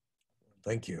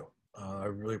 Thank you. I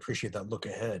really appreciate that look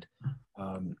ahead.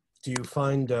 Do you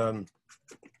find, well,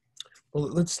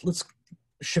 let's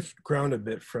shift ground a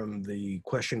bit from the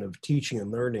question of teaching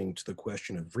and learning to the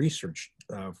question of research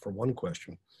for one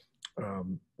question.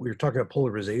 We were talking about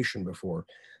polarization before.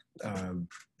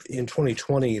 In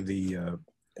 2020, the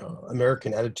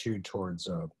American attitude towards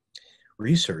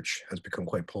research has become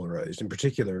quite polarized. In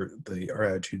particular, our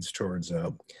attitudes towards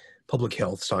public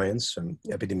health science and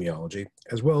epidemiology,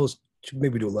 as well as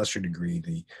maybe to a lesser degree,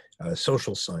 the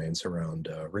social science around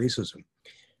racism.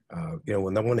 On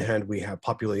the one hand, we have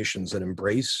populations that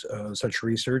embrace such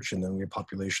research, and then we have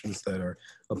populations that are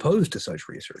opposed to such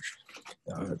research.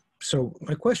 So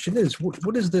my question is,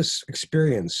 what is this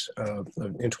experience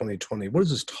in 2020? What has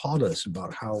this taught us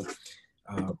about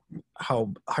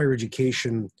how higher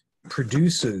education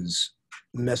produces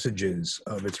messages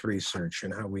of its research,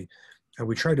 and how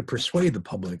we try to persuade the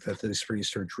public that this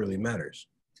research really matters.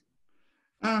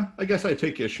 I guess I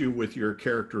take issue with your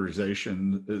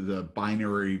characterization, the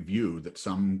binary view that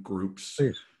some groups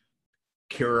Please.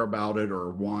 care about it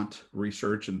or want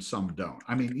research and some don't.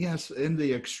 I mean, yes, in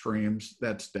the extremes,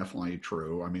 that's definitely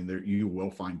true. I mean, you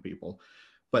will find people,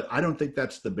 but I don't think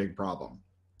that's the big problem.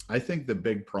 I think the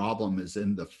big problem is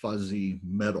in the fuzzy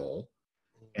middle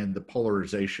and the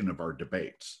polarization of our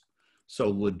debates. So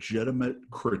legitimate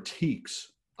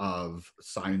critiques of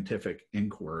scientific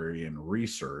inquiry and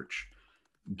research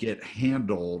get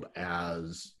handled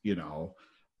as, you know,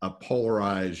 a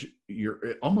polarized,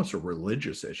 almost a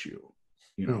religious issue.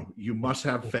 You know, you must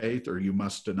have faith or you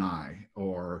must deny,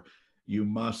 or you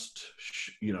must,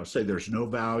 you know, say there's no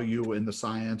value in the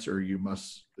science, or you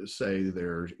must say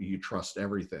you trust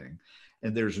everything.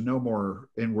 And there's no more,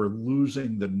 and we're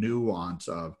losing the nuance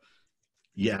of,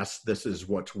 yes, this is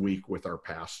what's weak with our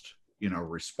past, you know,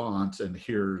 response, and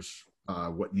here's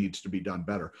what needs to be done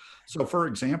better. So for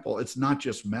example, it's not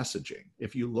just messaging.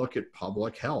 If you look at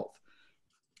public health,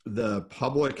 the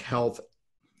public health,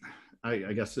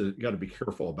 I guess you got to be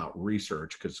careful about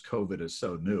research because COVID is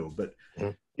so new, but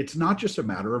it's not just a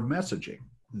matter of messaging.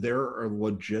 There are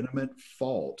legitimate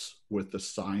faults with the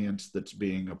science that's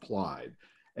being applied.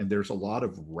 And there's a lot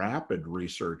of rapid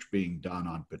research being done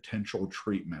on potential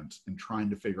treatments and trying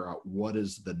to figure out what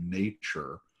is the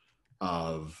nature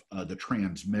of the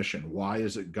transmission. Why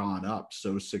has it gone up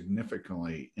so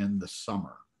significantly in the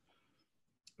summer?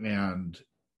 And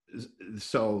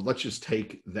so let's just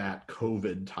take that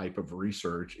COVID type of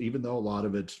research, even though a lot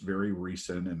of it's very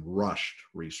recent and rushed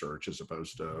research as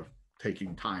opposed to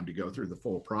taking time to go through the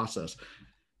full process.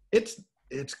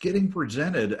 It's getting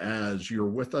presented as you're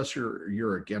with us,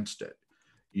 you're against it.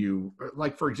 You,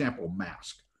 like, for example,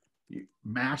 mask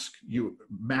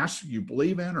you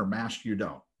believe in or mask you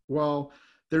don't. Well,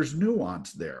 there's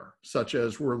nuance there, such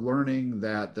as we're learning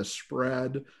that the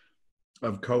spread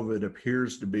of COVID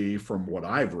appears to be, from what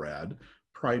I've read,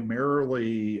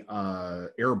 primarily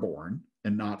airborne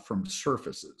and not from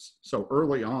surfaces. So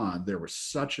early on, there was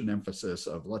such an emphasis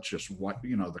of let's just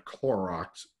the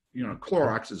Clorox. You know,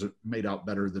 Clorox is made out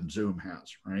better than Zoom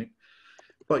has, right?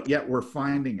 But yet we're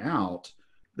finding out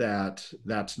that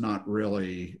that's not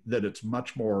really, that it's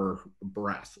much more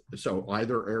breath. So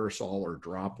either aerosol or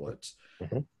droplets.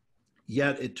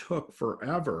 Yet it took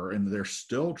forever, and they're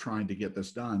still trying to get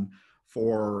this done,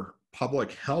 for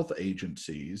public health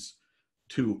agencies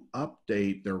to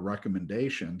update their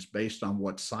recommendations based on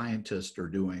what scientists are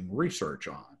doing research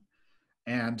on.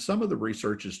 And some of the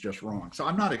research is just wrong. So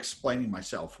I'm not explaining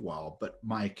myself well, but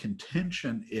my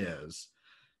contention is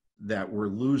that we're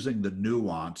losing the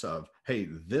nuance of, hey,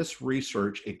 this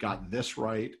research, it got this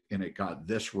right and it got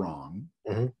this wrong.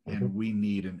 And we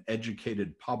need an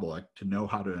educated public to know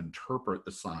how to interpret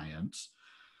the science.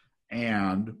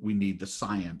 And we need the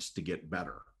science to get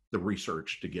better, the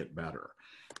research to get better.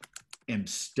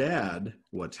 Instead,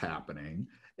 what's happening,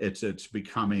 it's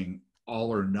becoming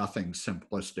all or nothing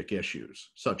simplistic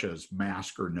issues, such as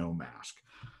mask or no mask.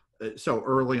 So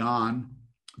early on,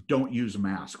 don't use a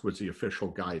mask was the official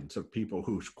guidance of people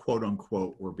who, quote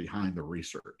unquote, were behind the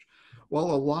research.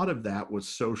 Well, a lot of that was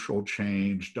social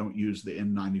change. Don't use the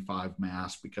N95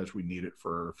 mask because we need it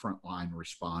for frontline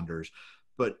responders.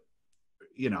 But,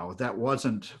 you know, that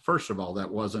wasn't, first of all, that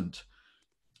was a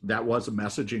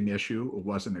messaging issue. It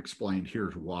wasn't explained,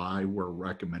 here's why we're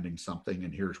recommending something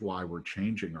and here's why we're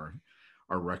changing our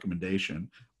recommendation.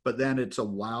 But then it's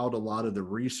allowed a lot of the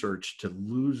research to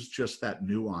lose just that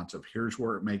nuance of here's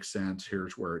where it makes sense,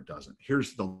 here's where it doesn't.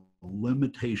 Here's the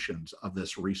limitations of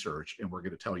this research, and we're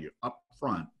going to tell you up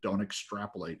front, don't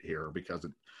extrapolate here because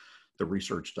the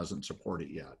research doesn't support it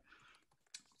yet.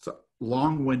 So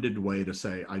long-winded way to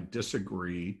say I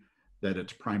disagree that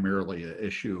it's primarily an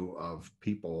issue of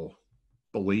people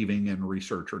believing in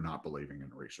research or not believing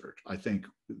in research. I think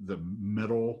the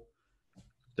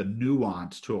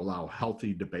nuance to allow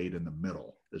healthy debate in the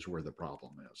middle is where the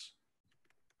problem is.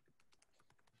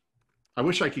 I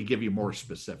wish I could give you more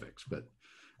specifics, but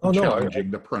I'm challenging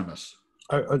the premise.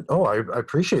 I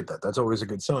appreciate that. That's always a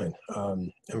good sign. I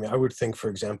mean, I would think, for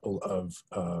example,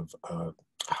 of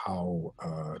how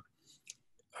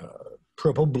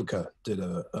ProPublica did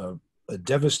a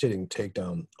devastating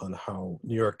takedown on how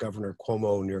New York Governor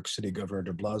Cuomo, New York City Governor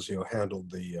de Blasio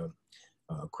handled the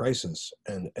crisis.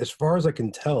 And as far as I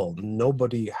can tell,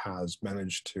 nobody has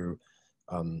managed to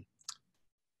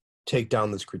take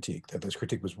down this critique, that this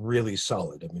critique was really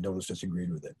solid. I mean, no one's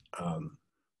disagreed with it.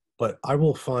 But I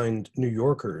will find New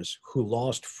Yorkers who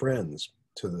lost friends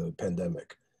to the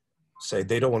pandemic say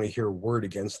they don't want to hear a word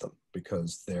against them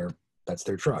because that's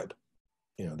their tribe.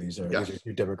 You know, these are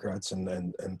two Democrats, and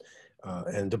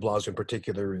De Blasio in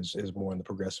particular is more on the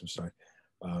progressive side.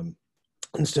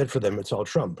 Instead, for them, it's all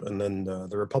Trump. And then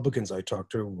the Republicans I talk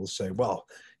to will say, well,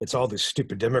 it's all these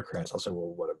stupid Democrats. I'll say,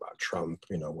 well, what about Trump?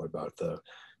 You know, what about the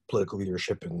political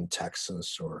leadership in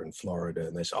Texas or in Florida?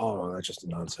 And they say, oh, no, that's just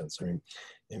nonsense. I mean,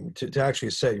 and to actually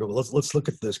say, well, let's look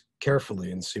at this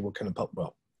carefully and see what kind of,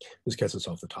 well, this gets us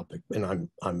off the topic. And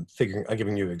I'm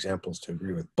giving you examples to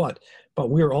agree with, but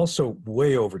we're also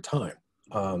way over time.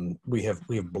 We have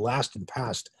blasted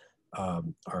past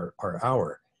our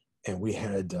hour, and we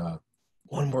had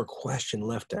one more question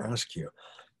left to ask you.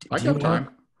 I got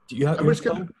time. Do you have? I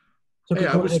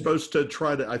was supposed to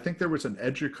try to. I think there was an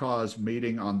EDUCAUSE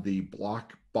meeting on the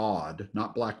BlackBaud,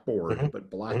 not Blackboard, but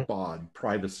BlackBaud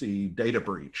privacy data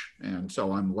breach, and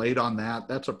so I'm late on that.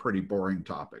 That's a pretty boring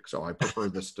topic, so I prefer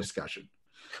this discussion.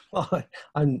 Well,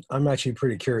 I'm actually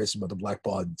pretty curious about the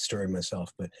BlackBaud story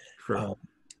myself, but sure.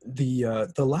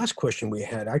 The last question we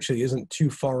had actually isn't too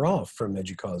far off from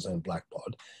EDUCAUSE and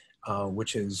BlackBaud,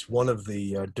 which is one of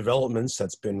the developments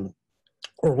that's been,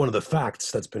 or one of the facts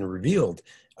that's been revealed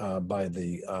by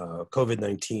the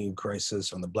COVID-19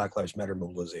 crisis on the Black Lives Matter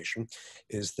mobilization,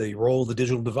 is the role of the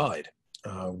digital divide,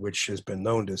 which has been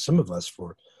known to some of us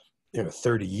for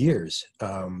 30 years,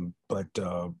 but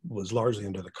was largely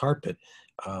under the carpet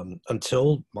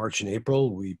until March and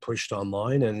April. We pushed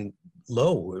online, and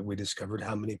we discovered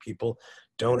how many people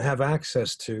don't have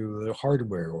access to the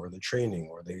hardware or the training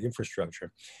or the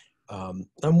infrastructure. I'm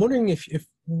wondering if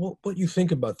what you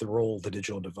think about the role of the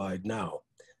digital divide now.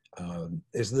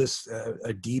 Is this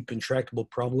a deep, intractable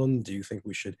problem? Do you think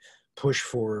we should push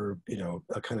for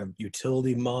a kind of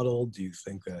utility model? Do you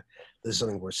think that this is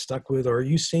something we're stuck with, or are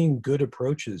you seeing good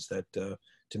approaches that to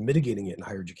mitigating it in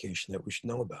higher education that we should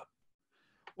know about?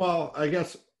 Well, I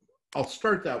guess I'll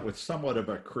start that with somewhat of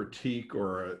a critique,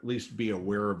 or at least be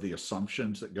aware of the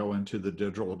assumptions that go into the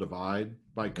digital divide.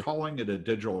 By calling it a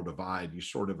digital divide, you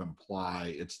sort of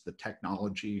imply it's the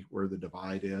technology where the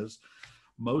divide is.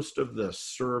 Most of the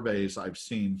surveys I've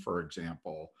seen, for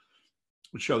example,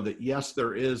 show that yes,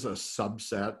 there is a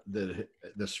subset that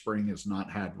the spring has not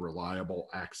had reliable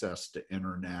access to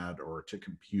internet or to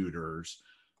computers,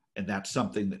 and that's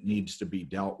something that needs to be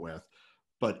dealt with.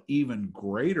 But even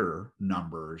greater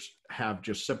numbers have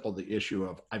just simply the issue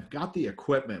of, I've got the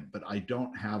equipment, but I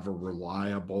don't have a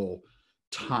reliable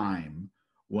time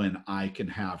when I can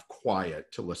have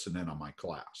quiet to listen in on my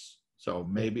class. So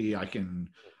maybe I can,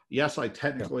 yes, I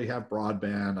technically have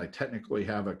broadband, I technically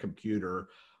have a computer,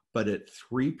 but at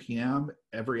 3 p.m.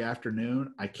 every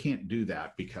afternoon, I can't do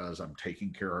that because I'm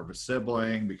taking care of a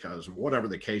sibling, because whatever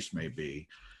the case may be.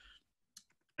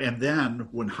 And then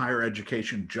when higher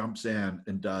education jumps in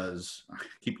and does, I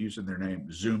keep using their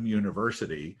name, Zoom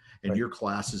University, and your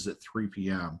class is at 3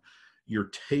 p.m.,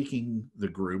 you're taking the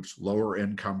groups, lower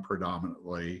income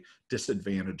predominantly,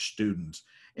 disadvantaged students,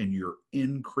 and you're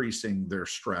increasing their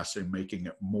stress and making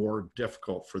it more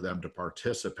difficult for them to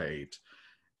participate.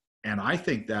 And I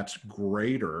think that's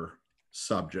greater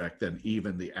subject than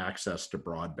even the access to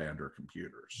broadband or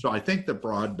computers. So I think the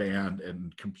broadband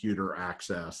and computer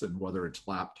access, and whether it's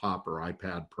laptop or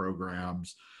iPad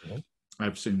programs,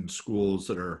 I've seen schools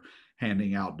that are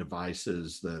handing out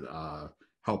devices that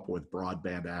help with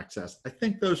broadband access. I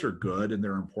think those are good and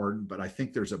they're important, but I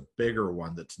think there's a bigger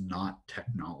one that's not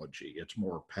technology. It's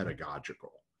more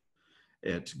pedagogical.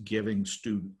 It's giving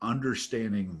students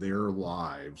understanding their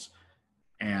lives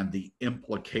and the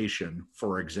implication.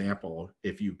 For example,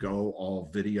 if you go all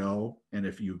video and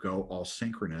if you go all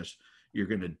synchronous, you're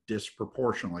going to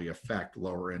disproportionately affect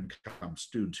lower income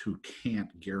students who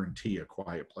can't guarantee a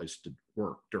quiet place to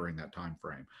work during that time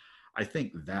frame. I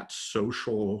think that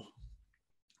social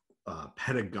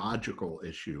pedagogical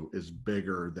issue is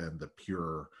bigger than the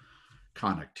pure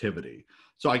connectivity.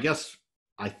 So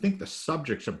I think the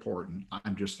subject's important.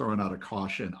 I'm just throwing out a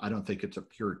caution. I don't think it's a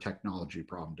pure technology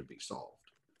problem to be solved.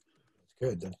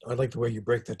 Good. I like the way you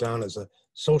break that down as a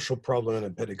social problem and a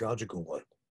pedagogical one.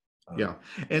 Yeah.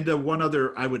 And one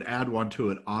other, I would add one to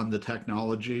it on the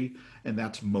technology, and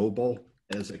that's mobile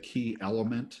as a key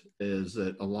element, is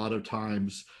that a lot of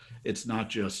times it's not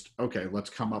just, okay, let's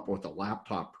come up with a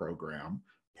laptop program.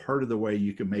 Part of the way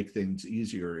you can make things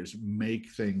easier is make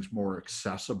things more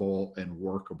accessible and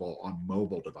workable on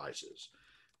mobile devices.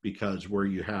 Because where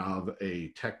you have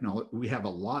we have a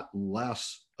lot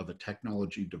less of a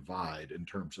technology divide in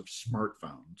terms of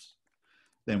smartphones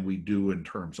than we do in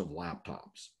terms of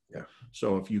laptops. Yeah.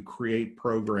 So if you create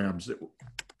programs that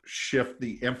shift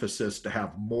the emphasis to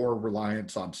have more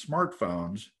reliance on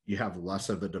smartphones, you have less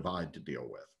of a divide to deal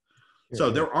with. So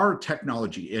there are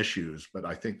technology issues, but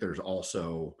I think there's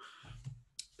also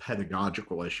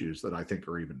pedagogical issues that I think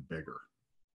are even bigger.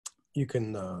 You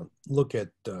can look at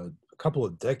a couple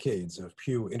of decades of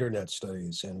Pew Internet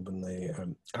studies, and when they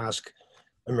ask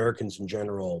Americans in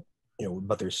general,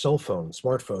 about their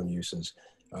smartphone uses,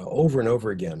 over and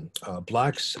over again,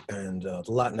 Blacks and the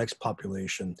Latinx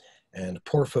population and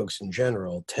poor folks in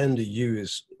general tend to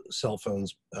use cell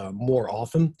phones more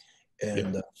often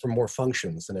and for more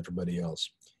functions than everybody else.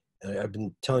 And I've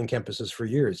been telling campuses for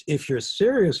years, if you're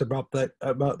serious about that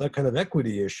kind of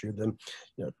equity issue, then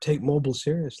take mobile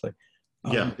seriously.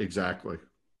 Yeah, exactly.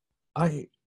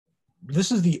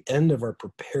 This is the end of our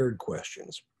prepared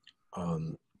questions.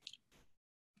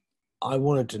 I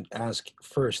wanted to ask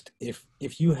first if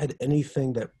you had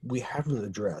anything that we haven't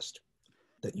addressed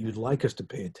that you'd like us to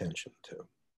pay attention to.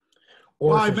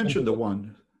 Or well, I mentioned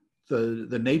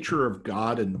the nature of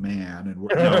God and man, and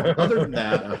no, other than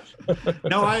that,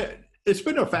 it's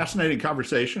been a fascinating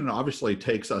conversation. It obviously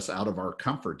takes us out of our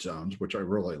comfort zones, which I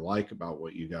really like about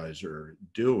what you guys are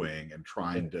doing and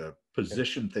trying to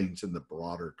position things in the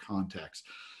broader context.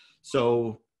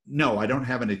 So no, I don't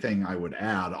have anything I would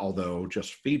add, although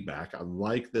just feedback. I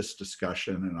like this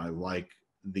discussion, and I like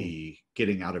the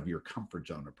getting out of your comfort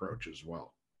zone approach as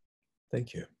well.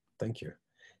 Thank you. Thank you.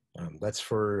 That's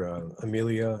for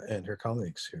Amelia and her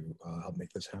colleagues who helped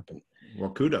make this happen.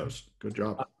 Well, kudos. Good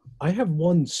job. I have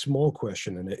one small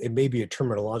question, and it may be a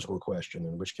terminological question,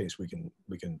 in which case we can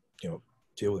deal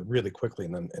with it really quickly,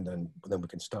 and then we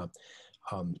can stop.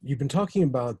 You've been talking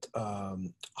about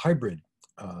hybrid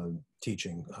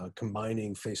teaching,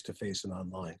 combining face-to-face and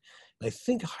online. And I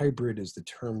think hybrid is the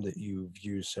term that you've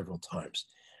used several times.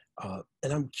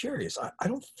 And I'm curious, I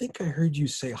don't think I heard you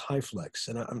say HyFlex.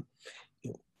 And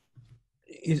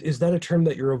is that a term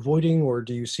that you're avoiding, or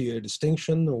do you see a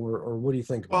distinction, or what do you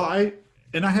think about it?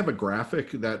 I have a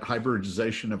graphic, that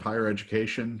hybridization of higher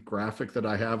education graphic that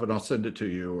I have, and I'll send it to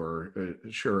you or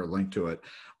share a link to it.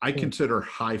 I consider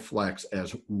HyFlex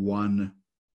as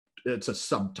it's a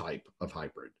subtype of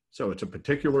hybrid. So it's a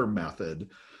particular method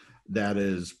that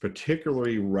is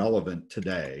particularly relevant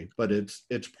today, but it's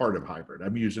part of hybrid.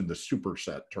 I'm using the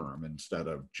superset term instead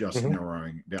of just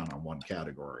narrowing down on one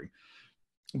category.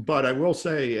 But I will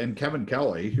say, and Kevin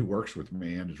Kelly, who works with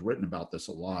me and has written about this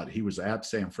a lot, he was at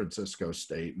San Francisco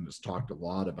State and has talked a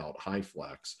lot about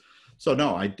HyFlex. So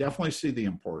no, I definitely see the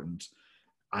importance.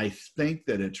 I think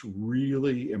that it's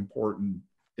really important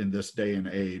in this day and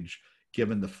age,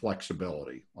 given the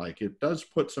flexibility. Like, it does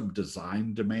put some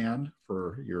design demand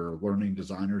for your learning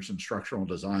designers, instructional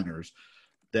designers,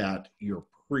 that you're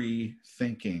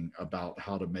pre-thinking about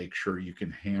how to make sure you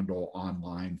can handle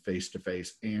online,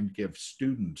 face-to-face, and give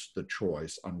students the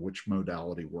choice on which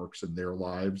modality works in their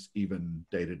lives, even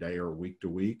day-to-day or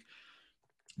week-to-week.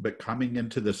 But coming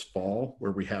into this fall,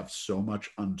 where we have so much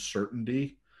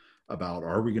uncertainty about,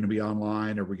 are we going to be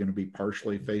online? Are we going to be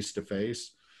partially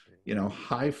face-to-face?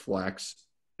 HyFlex,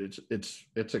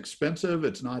 it's expensive.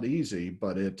 It's not easy,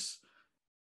 but it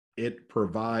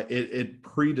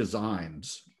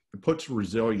pre-designs, it puts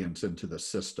resilience into the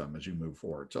system as you move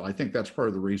forward. So I think that's part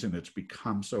of the reason it's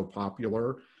become so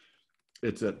popular.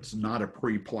 It's not a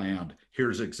pre-planned,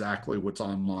 here's exactly what's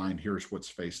online, here's what's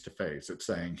face-to-face. It's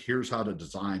saying, here's how to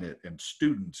design it, and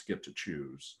students get to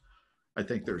choose. I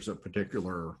think there's a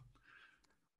particular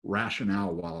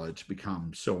rationale while it's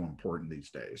become so important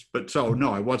these days. But so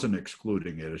no, I wasn't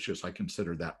excluding it. It's just I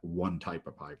consider that one type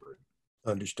of hybrid.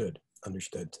 Understood.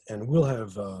 And we'll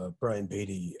have Brian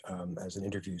Beatty as an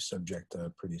interview subject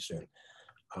pretty soon.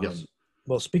 Yes.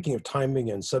 Well, speaking of timing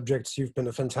and subjects, you've been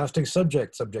a fantastic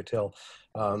subject Hill.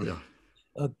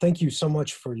 Thank you so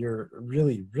much for your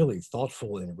really, really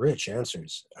thoughtful and rich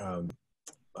answers.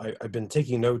 I've been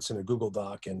taking notes in a Google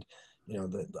Doc, and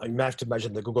I have to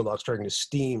imagine the Google Doc starting to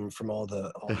steam from all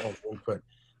the input.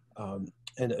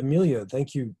 And Amelia,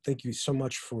 thank you so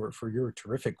much for your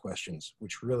terrific questions,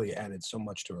 which really added so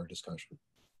much to our discussion.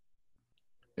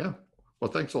 Yeah,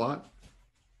 well, thanks a lot.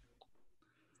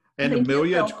 And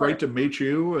Amelia, it's great to meet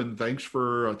you, and thanks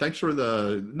for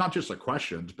the, not just the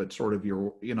questions, but sort of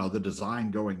your, the design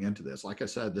going into this. Like I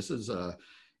said, this is an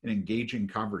engaging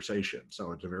conversation,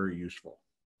 so it's very useful.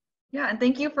 Yeah, and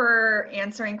thank you for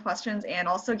answering questions and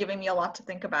also giving me a lot to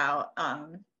think about.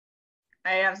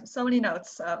 I have so many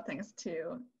notes of things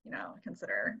to,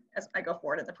 consider as I go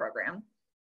forward in the program.